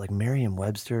Billboard or was it like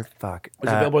Merriam-Webster? Fuck.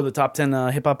 Was it Billboard the top 10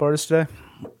 hip hop artists today?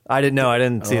 I didn't know. I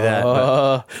didn't see that.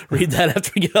 But Read that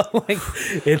after we get on. Like,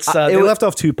 it's they was- left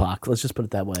off Tupac. Let's just put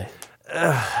it that way.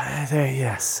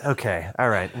 yes. Okay. All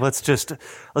right. Let's just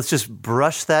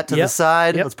brush that to the Yep.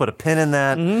 side. Yep. Let's put a pin in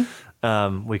that.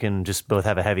 We can just both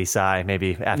have a heavy sigh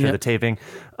maybe after Yep. the taping.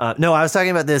 No, I was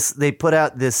talking about this. They put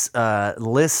out this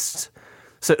list.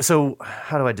 So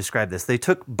how do I describe this? They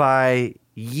took by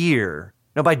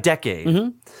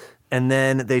decade, and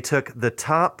then they took in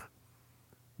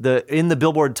the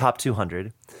Billboard Top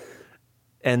 200,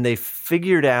 and they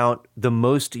figured out the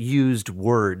most used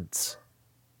words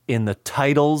in the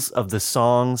titles of the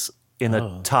songs in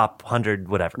the top 100,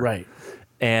 whatever. Right.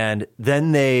 And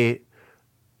then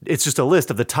it's just a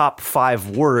list of the top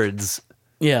 5 words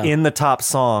Yeah. in the top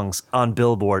songs on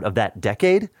Billboard of that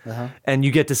decade. And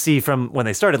you get to see from when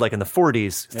they started, like in the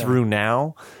 40s through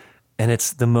now. And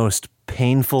it's the most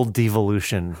painful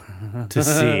devolution to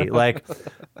see. like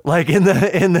in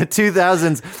the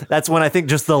 2000s, that's when I think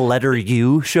just the letter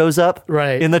U shows up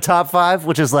Right. in the top 5,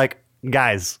 which is like,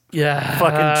 guys, Yeah.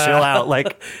 fucking chill out.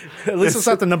 Like, At least it's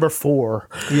not the number 4.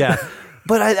 yeah.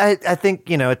 But I think,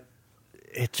 you know,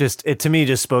 it to me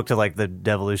just spoke to like the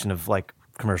devolution of like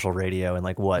commercial radio and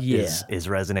like what is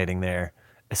resonating there,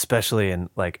 especially in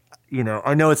like, you know,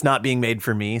 I know it's not being made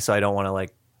for me, so I don't want to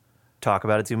like talk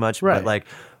about it too much, Right. but like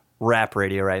rap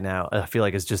radio right now, I feel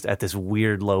like it's just at this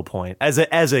weird low point. As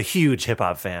a huge hip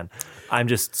hop fan, I'm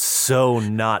just so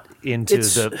not into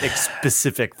the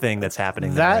specific thing that's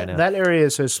happening there right now. That area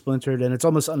is so splintered, and it's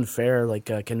almost unfair. Like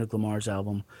Kendrick Lamar's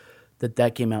album,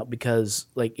 that came out because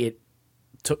like it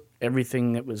took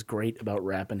everything that was great about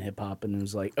rap and hip hop, and it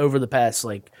was like over the past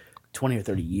like 20 or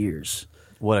 30 years,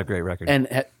 What a great record. and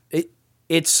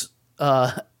it's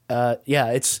it's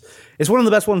one of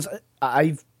the best ones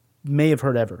I may have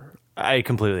heard ever. I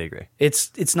completely agree.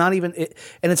 It's not even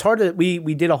and it's hard to we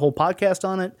did a whole podcast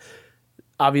on it.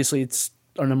 Obviously, it's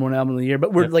our number 1 album of the year,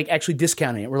 but we're like actually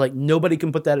discounting it. We're like nobody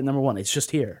can put that at number 1. It's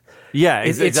just here. Yeah,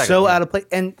 It's exactly. so Yeah. out of place.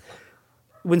 And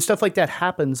when stuff like that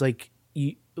happens, like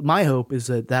my hope is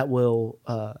that will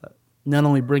not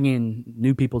only bring in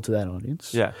new people to that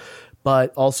audience, Yeah.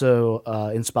 but also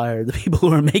inspire the people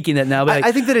who are making it now. But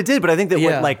I think that it did, but I think that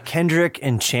Yeah. what like Kendrick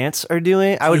and Chance are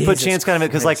doing, I would put Jesus Chance kind of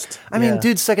because like Christ. I mean, Yeah.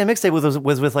 dude's second mixtape was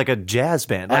with like a jazz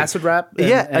band, like, acid rap, and,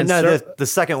 yeah, and no, surf- the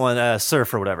second one,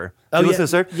 Surf or whatever. oh, Did you yeah, listen to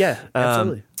Surf? yeah,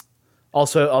 absolutely.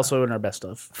 Also in our best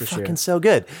of for sure. Fucking so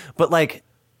good. But like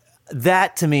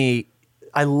that to me,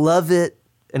 I love it.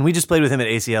 And we just played with him at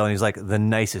ACL, and he's like the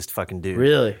nicest fucking dude.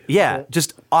 Really? Yeah,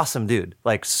 just awesome dude.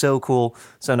 Like so cool,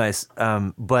 so nice.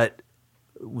 But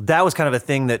that was kind of a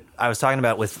thing that I was talking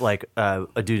about with like a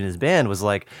dude in his band was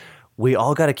like, we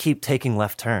all got to keep taking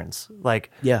left turns.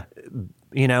 Like, Yeah.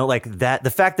 you know, like that.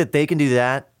 The fact that they can do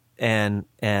that, and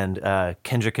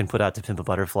Kendrick can put out "To Pimp a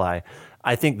Butterfly,"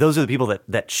 I think those are the people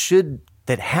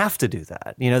that have to do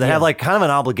that. You know, they have like kind of an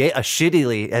obligation.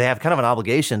 They have kind of an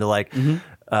obligation to like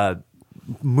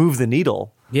move the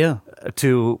needle. Yeah.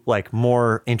 To like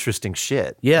more interesting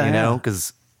shit. Yeah, you know, yeah.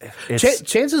 because it's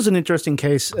Chance is an interesting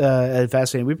case,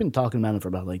 fascinating. We've been talking about it for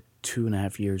about like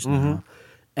 2.5 years now,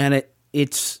 and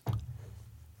it's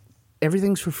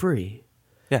everything's for free.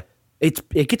 yeah.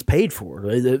 it gets paid for.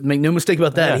 Make no mistake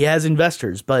about that. Yeah. He has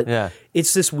investors, but Yeah.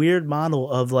 it's this weird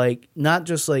model of like not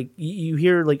just like you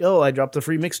hear like, oh, I dropped a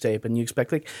free mixtape, and you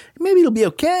expect like maybe it'll be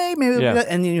okay, maybe it'll Yeah. be good.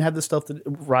 And then you have the stuff that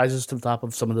rises to the top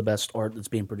of some of the best art that's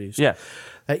being produced Yeah.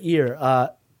 that year.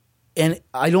 And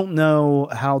I don't know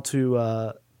how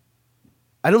to.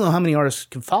 I don't know how many artists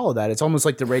can follow that. It's almost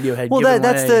like the Radiohead. Well, giving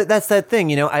that's away- that's that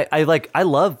thing. You know, I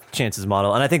love Chance's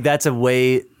model, and I think that's a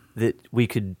way that we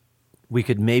could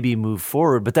maybe move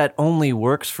forward. But that only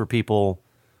works for people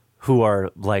who are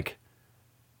like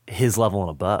his level and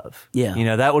above. Yeah. you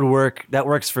know, that would work. That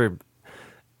works for,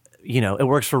 you know, it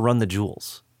works for Run the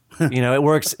Jewels. You know, it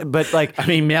works. But like, I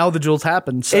mean, now the jewels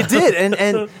happened. So. it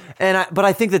did, but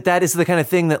I think that is the kind of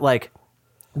thing that like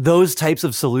those types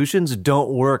of solutions don't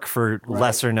work for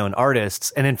lesser known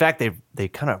artists, and in fact, they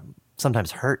kind of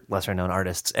sometimes hurt lesser known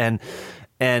artists, and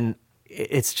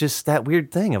it's just that weird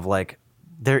thing of like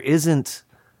there isn't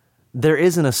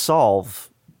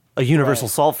a universal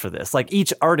solve for this. Like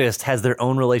each artist has their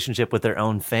own relationship with their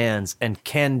own fans and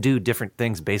can do different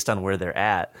things based on where they're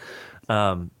at.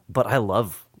 But I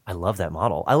love that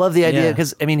model. I love the idea Yeah.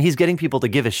 because I mean he's getting people to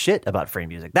give a shit about free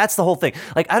music. That's the whole thing.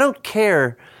 Like I don't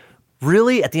care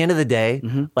really at the end of the day.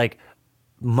 Like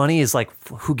money is like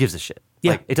who gives a shit?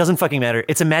 Yeah. Like it doesn't fucking matter.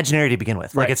 It's imaginary to begin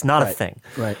with. Like Right, it's not a right, thing.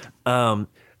 right.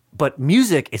 But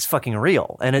music is fucking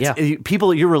real, and it's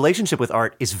people. Your relationship with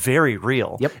art is very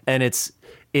real. Yep. And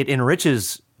it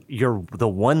enriches the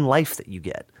one life that you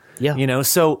get. Yeah. You know,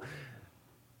 so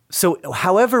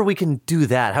however we can do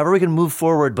that, however we can move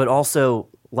forward, but also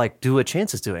like do what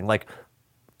Chance is doing, like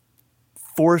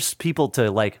force people to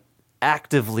like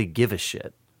actively give a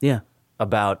shit Yeah.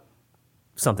 about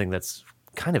something that's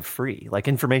kind of free. Like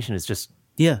information is just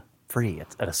Yeah. free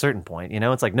at a certain point. You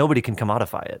know, it's like nobody can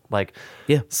commodify it. Like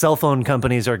Yeah. cell phone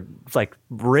companies are like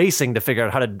racing to figure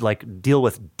out how to like deal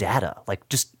with data, like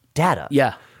just data.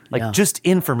 Yeah. Like Yeah. just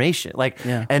information. Like,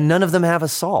 Yeah. and none of them have a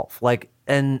solve. Like,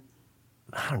 and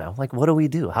I don't know, like what do we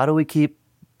do? How do we keep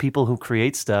people who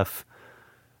create stuff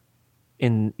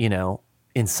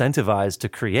incentivized to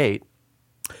create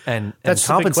and That's the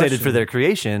big compensated for question. their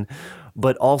creation,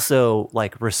 but also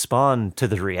like respond to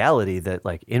the reality that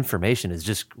like information is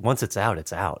just once it's out,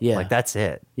 it's out. Yeah. Like that's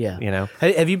it. Yeah. You know?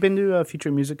 Have you been to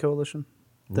Future Music Coalition?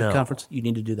 The No. conference? You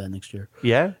need to do that next year.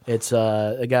 Yeah. It's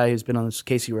a guy who's been on this.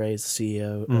 Casey Ray is the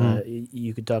CEO.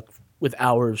 You could talk with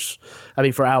hours. I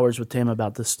mean, for hours with Tim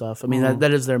about this stuff. I mean,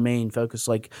 that is their main focus.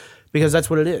 Like, because that's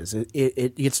what it is.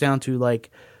 It gets down to like,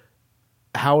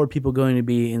 how are people going to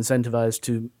be incentivized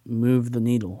to move the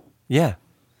needle? Yeah.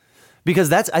 Because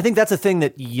I think that's a thing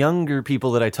that younger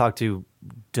people that I talk to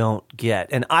don't get,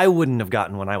 and I wouldn't have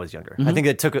gotten when I was younger. I think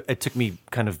it took me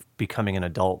kind of becoming an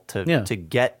adult to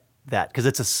get that, because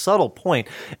it's a subtle point,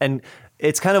 and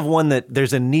it's kind of one that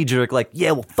there's a knee jerk like,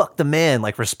 yeah, well, fuck the man,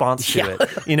 like response to it,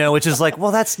 you know, which is like,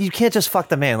 well, you can't just fuck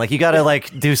the man, like you got to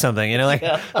like do something, you know,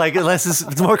 like unless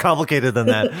it's more complicated than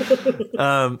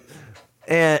that.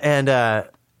 And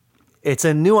it's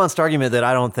a nuanced argument that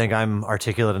I don't think I'm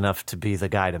articulate enough to be the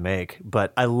guy to make,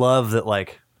 but I love that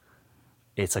like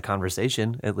it's a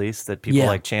conversation, at least, that people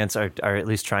like Chance are at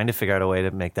least trying to figure out a way to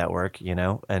make that work, you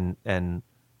know, and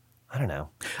I don't know.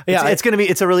 Yeah,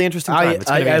 it's a really interesting time. It's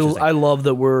gonna be interesting. I love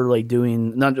that we're like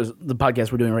doing not just the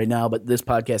podcast we're doing right now, but this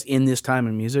podcast in this time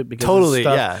in music, because Totally,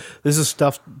 this is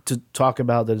stuff to talk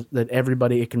about that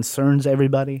everybody, it concerns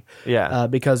everybody. Yeah.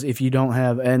 Because if you don't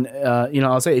have, and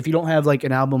I'll say if you don't have like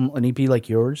an album, an EP like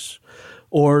yours,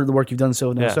 or the work you've done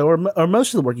so or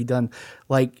most of the work you've done,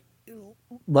 like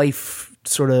life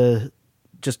sort of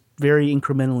just very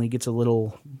incrementally gets a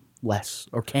little less,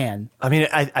 or can. I mean,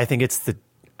 I think it's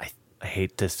I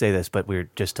hate to say this, but we're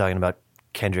just talking about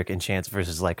Kendrick and Chance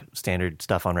versus like standard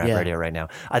stuff on rap radio right now.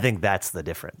 I think that's the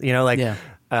difference. You know,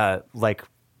 like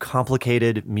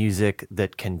complicated music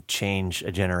that can change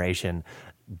a generation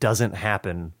doesn't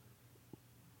happen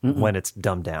when it's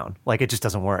dumbed down. Like it just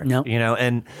doesn't work. No. You know,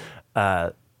 and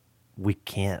we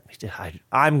can't.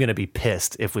 I'm gonna be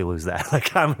pissed if we lose that.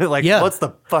 Like I'm like, what's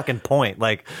the fucking point?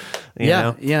 Like, you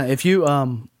know? Yeah. If you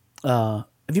have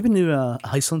you been to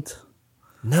Iceland?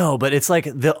 No, but it's like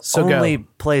the only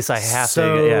place I have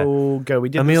to. Go. We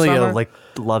did Amelia this summer. like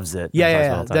loves it.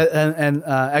 Yeah.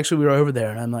 Actually, we were over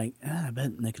there, and I'm like, I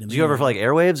bet Nick and Did you go over for like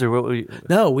airwaves or what?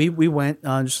 No, we went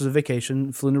just as a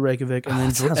vacation, flew to Reykjavik,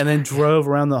 and then drove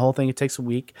around the whole thing. It takes a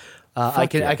week. I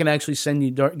can actually send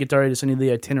you get Daria to send you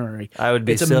the itinerary. I would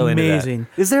be it's so amazing. into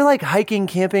that. Is there like hiking,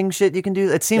 camping shit you can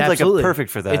do? It seems Absolutely. like perfect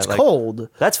for that. It's like, cold.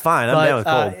 That's fine. I'm down with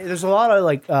cold. There's a lot of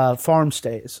like farm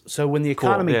stays. So when the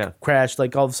economy crashed,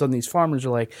 like all of a sudden these farmers are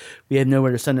like, we had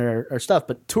nowhere to send our stuff.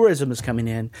 But tourism is coming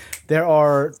in. There are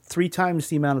are 3 times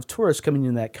the amount of tourists coming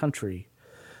in that country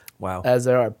Wow. as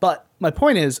there are. But my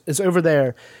point is over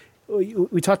there,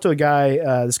 we talked to a guy,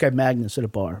 this guy Magnus at a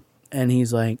bar, and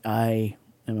he's like, I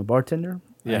am a bartender.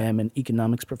 Yeah. I am an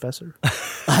economics professor.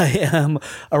 I am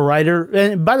a writer.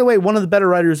 And by the way, one of the better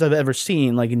writers I've ever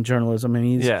seen, like in journalism. And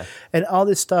he's, and all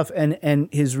this stuff. And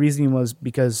his reasoning was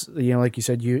because, like you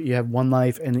said, you have one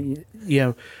life, and,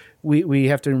 we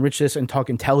have to enrich this and talk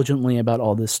intelligently about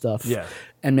all this stuff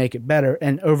and make it better.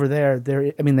 And over there,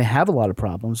 they have a lot of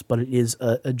problems, but it is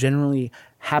a generally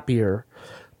happier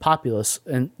populace.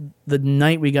 And the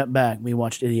night we got back, we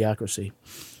watched Idiocracy.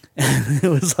 And it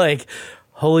was like,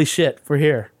 holy shit, we're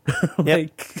here.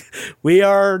 We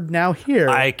are now here.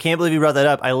 I can't believe you brought that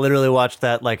up. I literally watched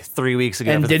that like 3 weeks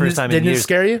ago And for the first time in didn't years. it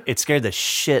scare you? It scared the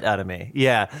shit out of me.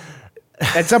 Yeah.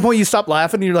 At some point, you stop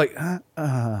laughing, and you're like,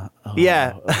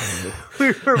 Yeah.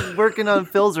 We were working on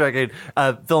Phil's record.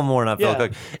 Phil Moore, not Phil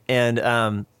Cook.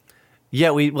 And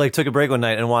we like took a break one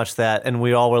night and watched that, and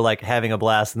we all were like having a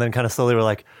blast, and then kind of slowly were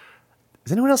like,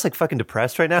 is anyone else like fucking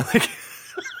depressed right now? Like,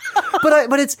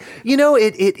 but it's,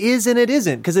 it is and it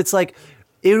isn't, because it's like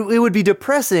it would be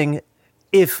depressing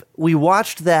if we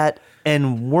watched that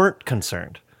and weren't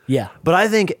concerned. Yeah. But I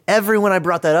think everyone I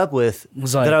brought that up with,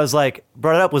 brought it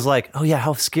up was like, oh yeah,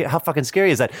 how fucking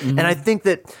scary is that? Mm-hmm. And I think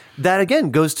that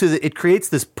again goes to it creates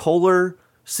this polar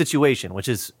situation, which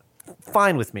is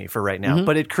fine with me for right now. Mm-hmm.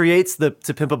 But it creates the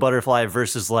To Pimp a Butterfly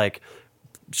versus like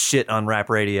shit on rap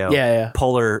radio,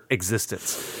 polar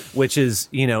existence, which is,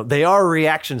 they are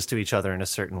reactions to each other in a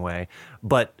certain way,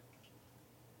 but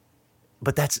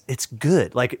it's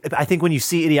good. Like, I think when you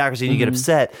see Idiocracy and you get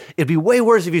upset, it'd be way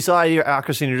worse if you saw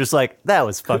Idiocracy and you're just like, that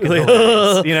was fucking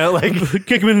hilarious. Like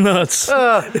kick him in the nuts.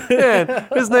 Man,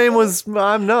 his name was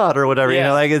I'm Not or whatever.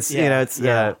 I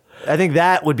think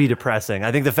that would be depressing.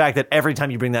 I think the fact that every time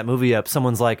you bring that movie up,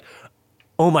 someone's like,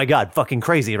 oh my God, fucking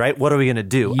crazy, right? What are we gonna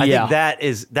do? I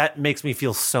think that makes me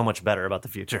feel so much better about the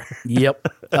future. Yep.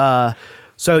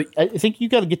 So I think you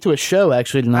got to get to a show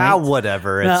actually tonight.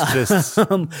 Whatever. It's just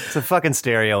it's a fucking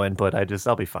stereo input.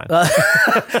 I'll be fine.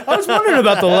 I was wondering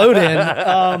about the load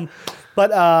in.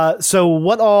 But so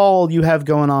what all you have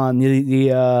going on?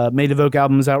 The Made Evoke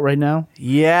album is out right now?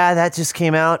 Yeah, that just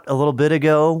came out a little bit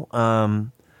ago.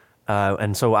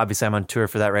 And so obviously I'm on tour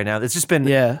for that right now. It's just been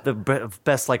the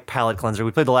best like palate cleanser. We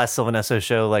played the last Sylvan Esso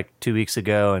show like 2 weeks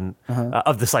ago, and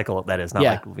of the cycle, that is, not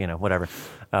like, whatever,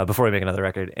 before we make another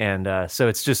record. And so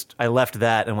it's just, I left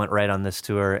that and went right on this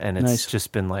tour, and it's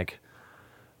just been like,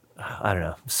 I don't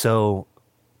know, so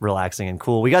relaxing and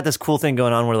cool. We got this cool thing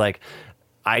going on where like,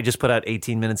 I just put out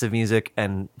 18 minutes of music,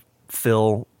 and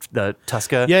Phil, the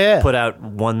Tuska, put out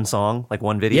one song, like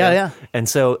one video. And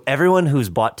so everyone who's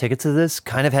bought tickets to this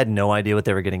kind of had no idea what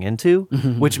they were getting into,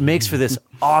 which makes for this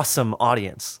awesome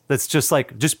audience. That's just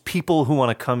people who want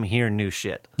to come hear new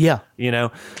shit. Yeah.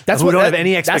 That's who don't have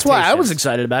any expectations. That's why I was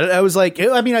excited about it. I was like,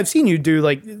 I've seen you do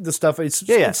like the stuff. It's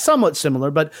somewhat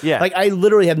similar, but like I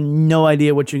literally have no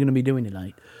idea what you're going to be doing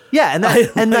tonight. Yeah,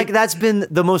 and that's been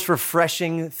the most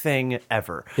refreshing thing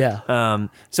ever. Yeah.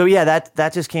 So yeah,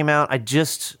 that just came out. I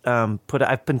just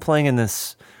I've been playing in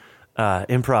this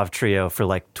improv trio for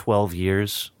like 12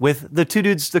 years with the two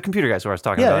dudes, the computer guys who I was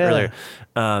talking about earlier.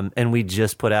 And we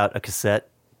just put out a cassette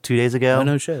 2 days ago. Oh,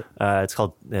 no shit. It's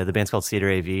called the band's called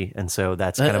Cedar AV, and so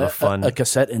that's kind of a fun a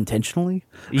cassette intentionally.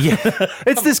 Yeah,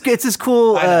 it's this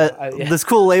cool this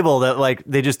cool label that like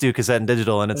they just do cassette and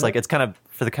digital, and it's like it's kind of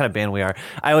for the kind of band we are.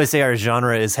 I always say our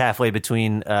genre is halfway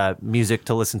between music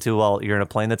to listen to while you're in a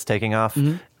plane that's taking off,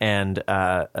 and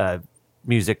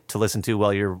music to listen to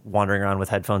while you're wandering around with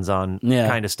headphones on,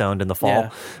 kind of stoned in the fall.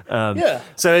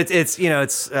 So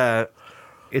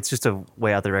it's just a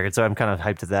way out the record. So I'm kind of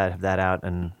hyped to have that out,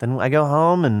 and then I go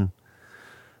home and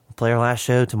play our last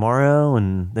show tomorrow,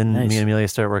 and then me and Amelia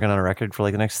start working on a record for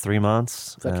like the next 3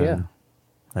 months.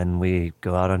 Then we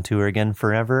go out on tour again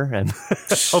forever, and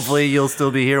hopefully you'll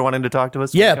still be here wanting to talk to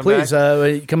us. Yeah, please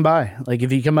come by. Like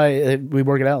if you come by, we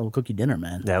work it out. We'll cook you dinner,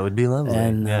 man. That would be lovely.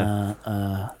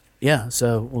 And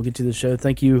so we'll get to the show.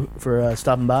 Thank you for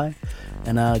stopping by,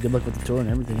 and good luck with the tour and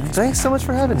everything else. Thanks so much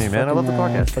for having me, man. I love the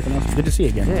podcast. Fucking awesome. Good to see you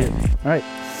again. Yeah. Too. All right.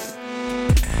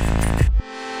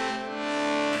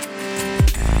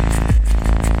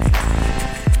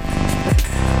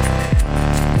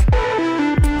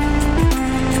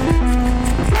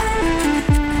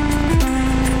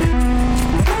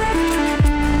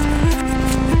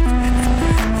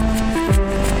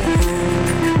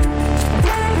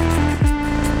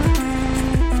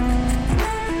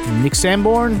 Nick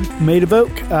Sanborn, Made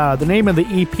Evoke. The name of the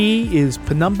EP is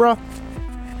Penumbra.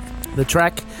 The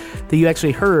track that you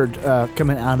actually heard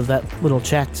coming out of that little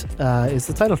chat is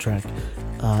the title track.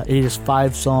 It is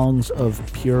 5 songs of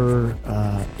pure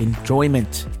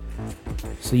enjoyment.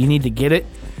 So you need to get it,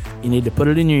 you need to put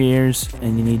it in your ears,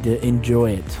 and you need to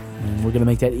enjoy it. And we're going to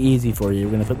make that easy for you.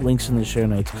 We're going to put links in the show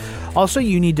notes. Also,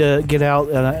 you need to get out,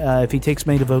 if he takes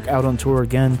Made Evoke out on tour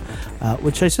again,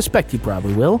 which I suspect he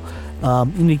probably will,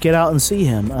 you need to get out and see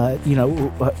him.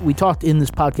 We talked in this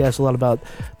podcast a lot about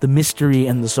the mystery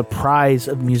and the surprise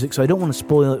of music, so I don't want to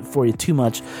spoil it for you too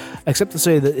much, except to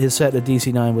say that his set at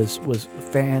DC9 was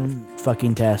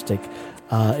fan-fucking-tastic.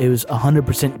 It was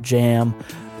 100% jam,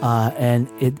 and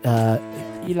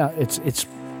it's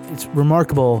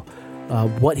remarkable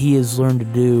what he has learned to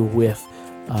do with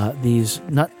these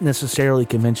not necessarily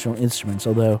conventional instruments,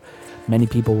 although many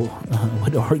people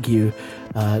would argue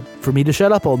for me to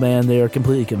shut up, old man, they are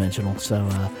completely conventional. So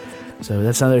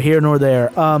that's neither here nor there.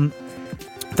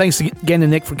 Thanks again to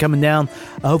Nick for coming down.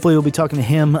 Hopefully we'll be talking to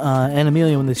him and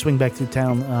Amelia when they swing back through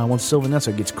town once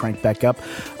Sylvanessa gets cranked back up.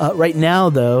 Right now,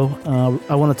 though,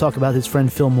 I want to talk about his friend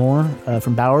Phil Moore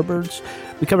from Bowerbirds.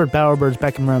 We covered Bowerbirds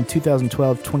back in around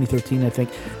 2012, 2013, I think.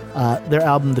 Their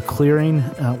album, The Clearing,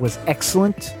 was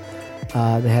excellent.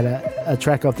 They had a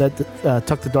track off that,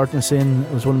 Tuck the Darkness In.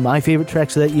 It was one of my favorite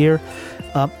tracks of that year.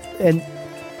 And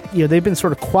they've been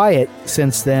sort of quiet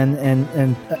since then,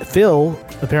 and Phil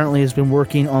apparently has been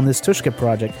working on this Tushka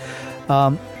project.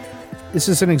 This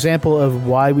is an example of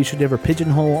why we should never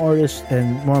pigeonhole artists,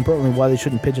 and more importantly, why they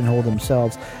shouldn't pigeonhole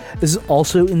themselves. This is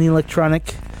also in the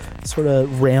electronic sort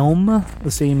of realm,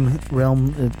 the same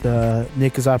realm that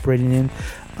Nick is operating in.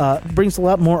 Brings a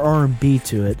lot more R&B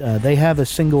to it. They have a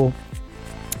single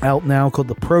out now called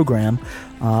The Program,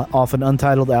 off an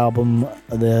untitled album.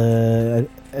 I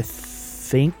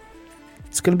think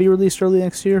it's going to be released early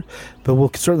next year, but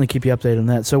we'll certainly keep you updated on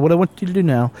that. So what I want you to do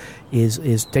now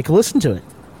is take a listen to it.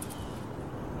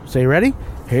 So you ready?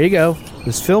 Here you go.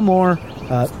 This is Phil Moore,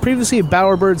 previously of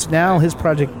Bowerbirds, now his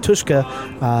project Tushka.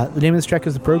 The name of this track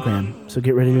is The Program, so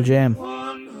get ready to jam.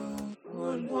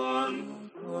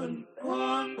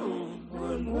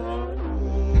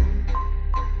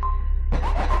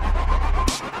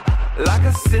 Like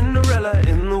a Cinderella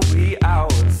in the wee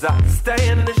hours, I stay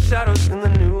in the shadows in the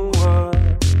new world.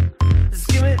 Just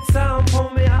give me time, pull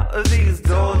me out of these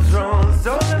doldrums.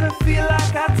 Don't let me feel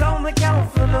like I don't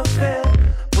account for nothing.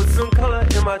 Put some color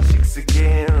in my cheeks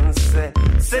again. Say,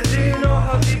 do you know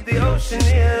how deep the ocean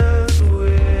is? Well,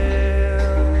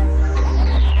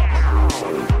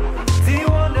 do you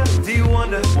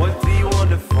wonder, what do you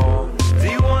wonder for? Do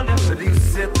you wonder, or do you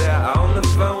sit there on the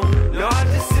phone? No, I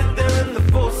just sit there in the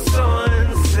full sun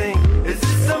and sing. Is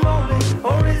this a moment,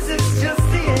 or is this just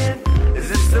the end? Is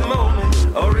this the moment,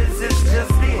 or is this just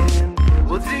the end?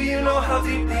 Well, do you know how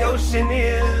deep the ocean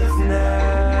is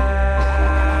now?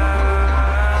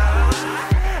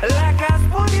 Like I was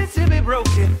born here to be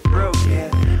broken,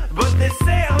 but they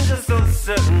say I'm just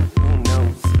uncertain. Who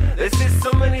knows? They say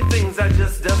so many things I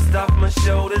just dust off my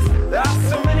shoulders. There are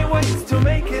so many ways to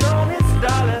make it on this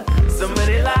dollar. So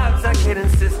many lives I can't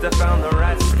insist I found the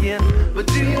right skin. But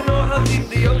do you know how deep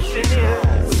the ocean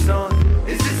is, son?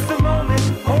 Is this the moment,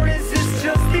 or is this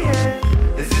just the end?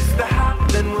 Is this the hot,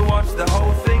 then we watch the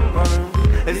whole thing burn?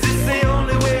 Is this the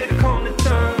only way to come to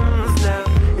terms now?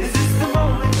 Is this the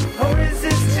moment, or is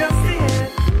this just the end?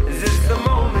 Is this the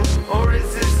moment, or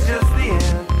is this just the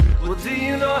end? Well, do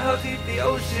you know how deep the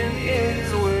ocean is?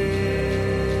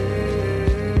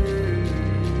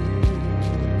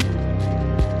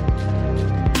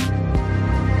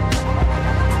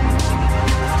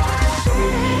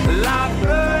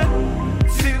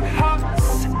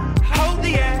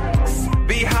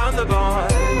 The barn.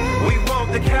 We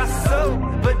want the castle,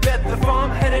 but bet the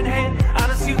farm hand in hand.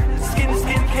 Honest you, skin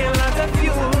can't light the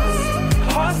fuse.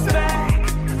 Horseback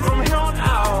from here on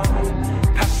out.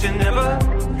 Passion never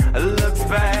looks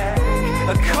back.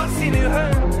 Of course he knew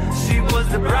her, she was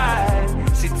the bride.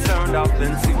 She turned off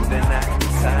into the night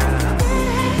time.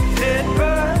 Dead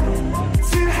bird,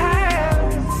 2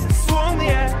 hands, swung the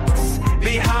axe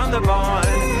behind the barn.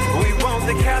 We want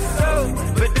the castle,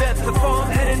 but bet the farm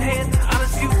hand in hand.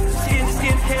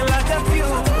 Skin can't light that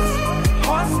fuse.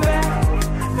 Horseback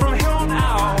from here on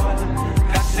out.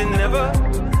 Passion never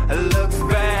looks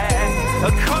back.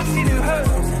 Of course he knew her,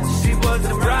 she was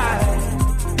the bride.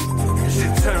 She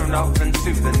turned off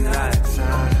into the night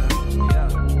time.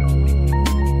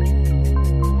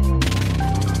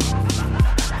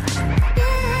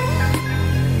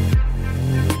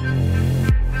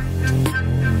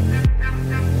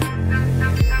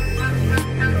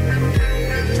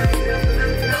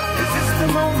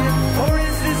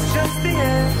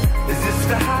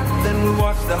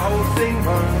 the whole whole thing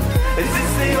burn. Is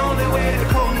this the only way to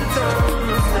come to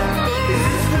terms now? Is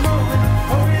this the moment,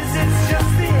 or is this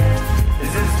just the end?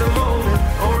 Is this the moment,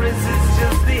 or is this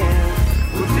just the end?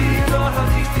 Well, do you know how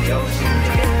deep the ocean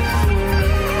is?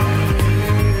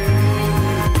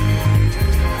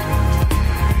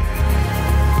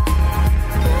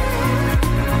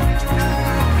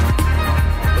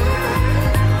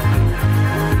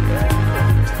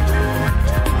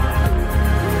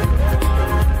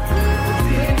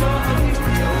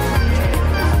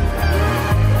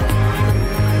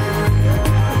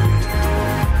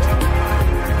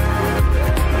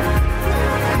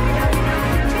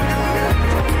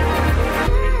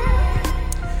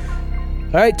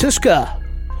 All right, Tuska,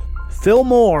 Phil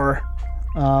Moore.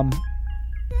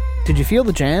 Did you feel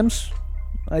the jams?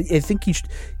 I think you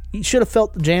should have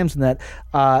felt the jams in that.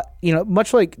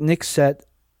 Much like Nick's set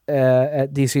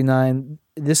at DC9,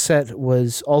 this set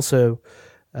was also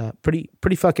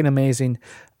pretty fucking amazing.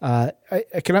 I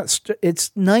cannot.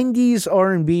 It's 90s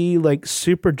R&B, like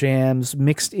super jams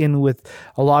mixed in with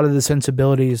a lot of the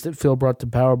sensibilities that Phil brought to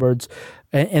Powerbirds,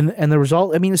 and the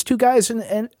result. I mean, it's two guys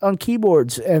on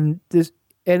keyboards, and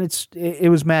it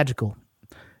was magical.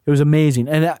 It was amazing,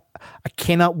 and I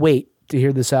cannot wait to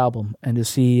hear this album and to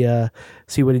see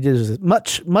what he did with it.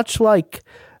 Much like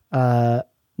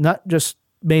not just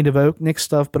Made of Oak, Nick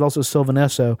stuff, but also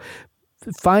Sylvanesso.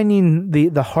 Finding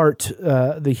the heart,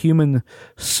 the human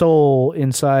soul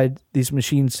inside these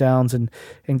machine sounds, and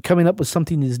coming up with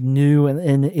something that's new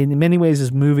and in many ways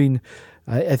is moving.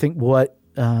 I think what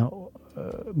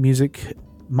music,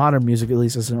 modern music at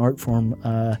least as an art form,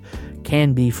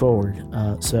 can be forward.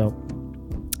 So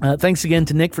thanks again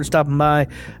to Nick for stopping by.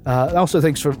 Also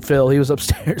thanks for Phil. He was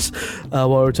upstairs while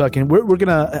we were talking. We're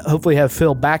gonna hopefully have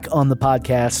Phil back on the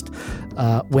podcast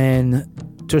when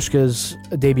Tuska's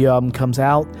debut album comes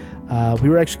out. We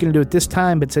were actually going to do it this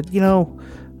time, but said,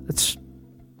 let's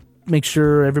make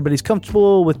sure everybody's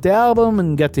comfortable with the album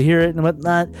and got to hear it and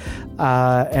whatnot.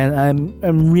 And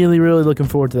I'm really, really looking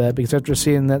forward to that, because after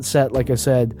seeing that set, like I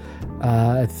said,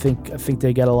 I think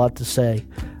they got a lot to say.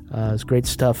 It's great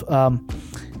stuff.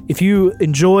 If you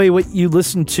enjoy what you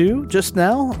listened to just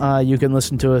now, you can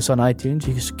listen to us on iTunes.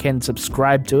 You can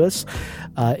subscribe to us.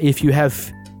 If you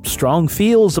have strong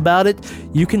feels about it,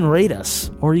 you can rate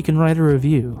us or you can write a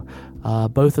review.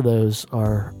 Both of those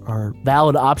are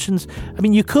valid options. I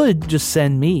mean, you could just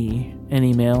send me an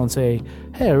email and say,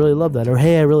 hey, I really love that, or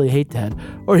hey, I really hate that,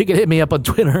 or you can hit me up on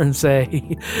Twitter and say,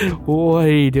 what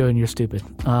are you doing, you're stupid.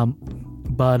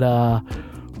 But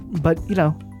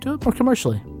do it more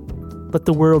commercially. Let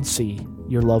the world see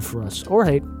your love for us, or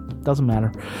hate, doesn't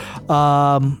matter.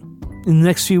 In the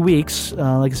next few weeks,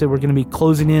 like I said, we're going to be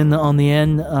closing in on the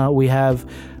end. We have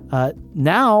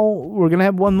now we're going to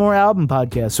have one more album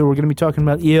podcast. So we're going to be talking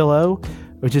about ELO,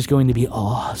 which is going to be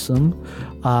awesome,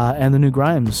 and the new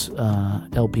Grimes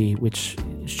LP, which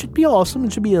should be awesome.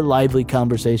 It should be a lively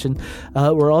conversation.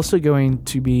 We're also going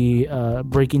to be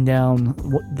breaking down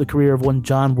the career of one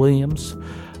John Williams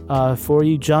for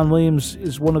you. John Williams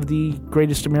is one of the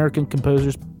greatest American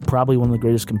composers, probably one of the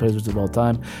greatest composers of all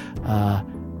time.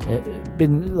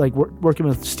 Been like working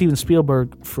with Steven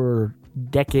Spielberg for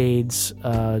decades.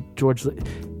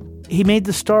 He made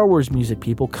the Star Wars music,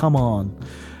 people, come on.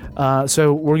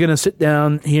 So we're gonna sit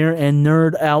down here and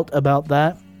nerd out about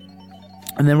that,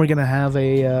 and then we're gonna have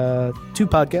a 2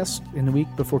 podcasts in the week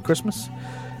before Christmas,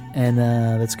 and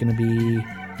that's gonna be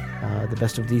the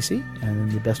best of DC and then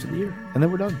the best of the year, and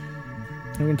then we're done.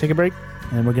 And we're gonna take a break,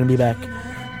 and then we're gonna be back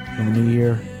when the new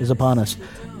year is upon us.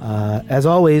 As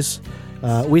always,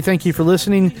 we thank you for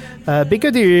listening. Be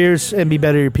good to your ears and be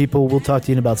better to your people. We'll talk to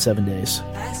you in about 7 days.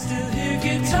 I still hear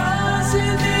guitars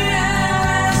in the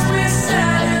air as we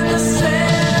sat in the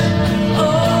sand.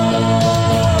 Oh, how the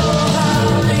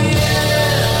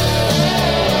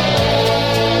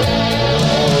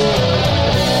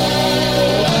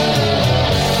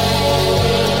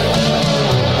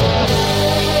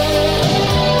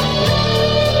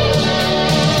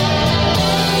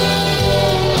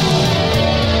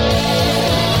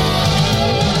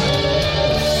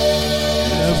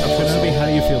Kenobi, how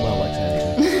do you feel about Lex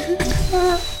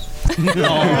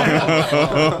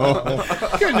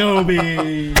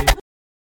Kenobi.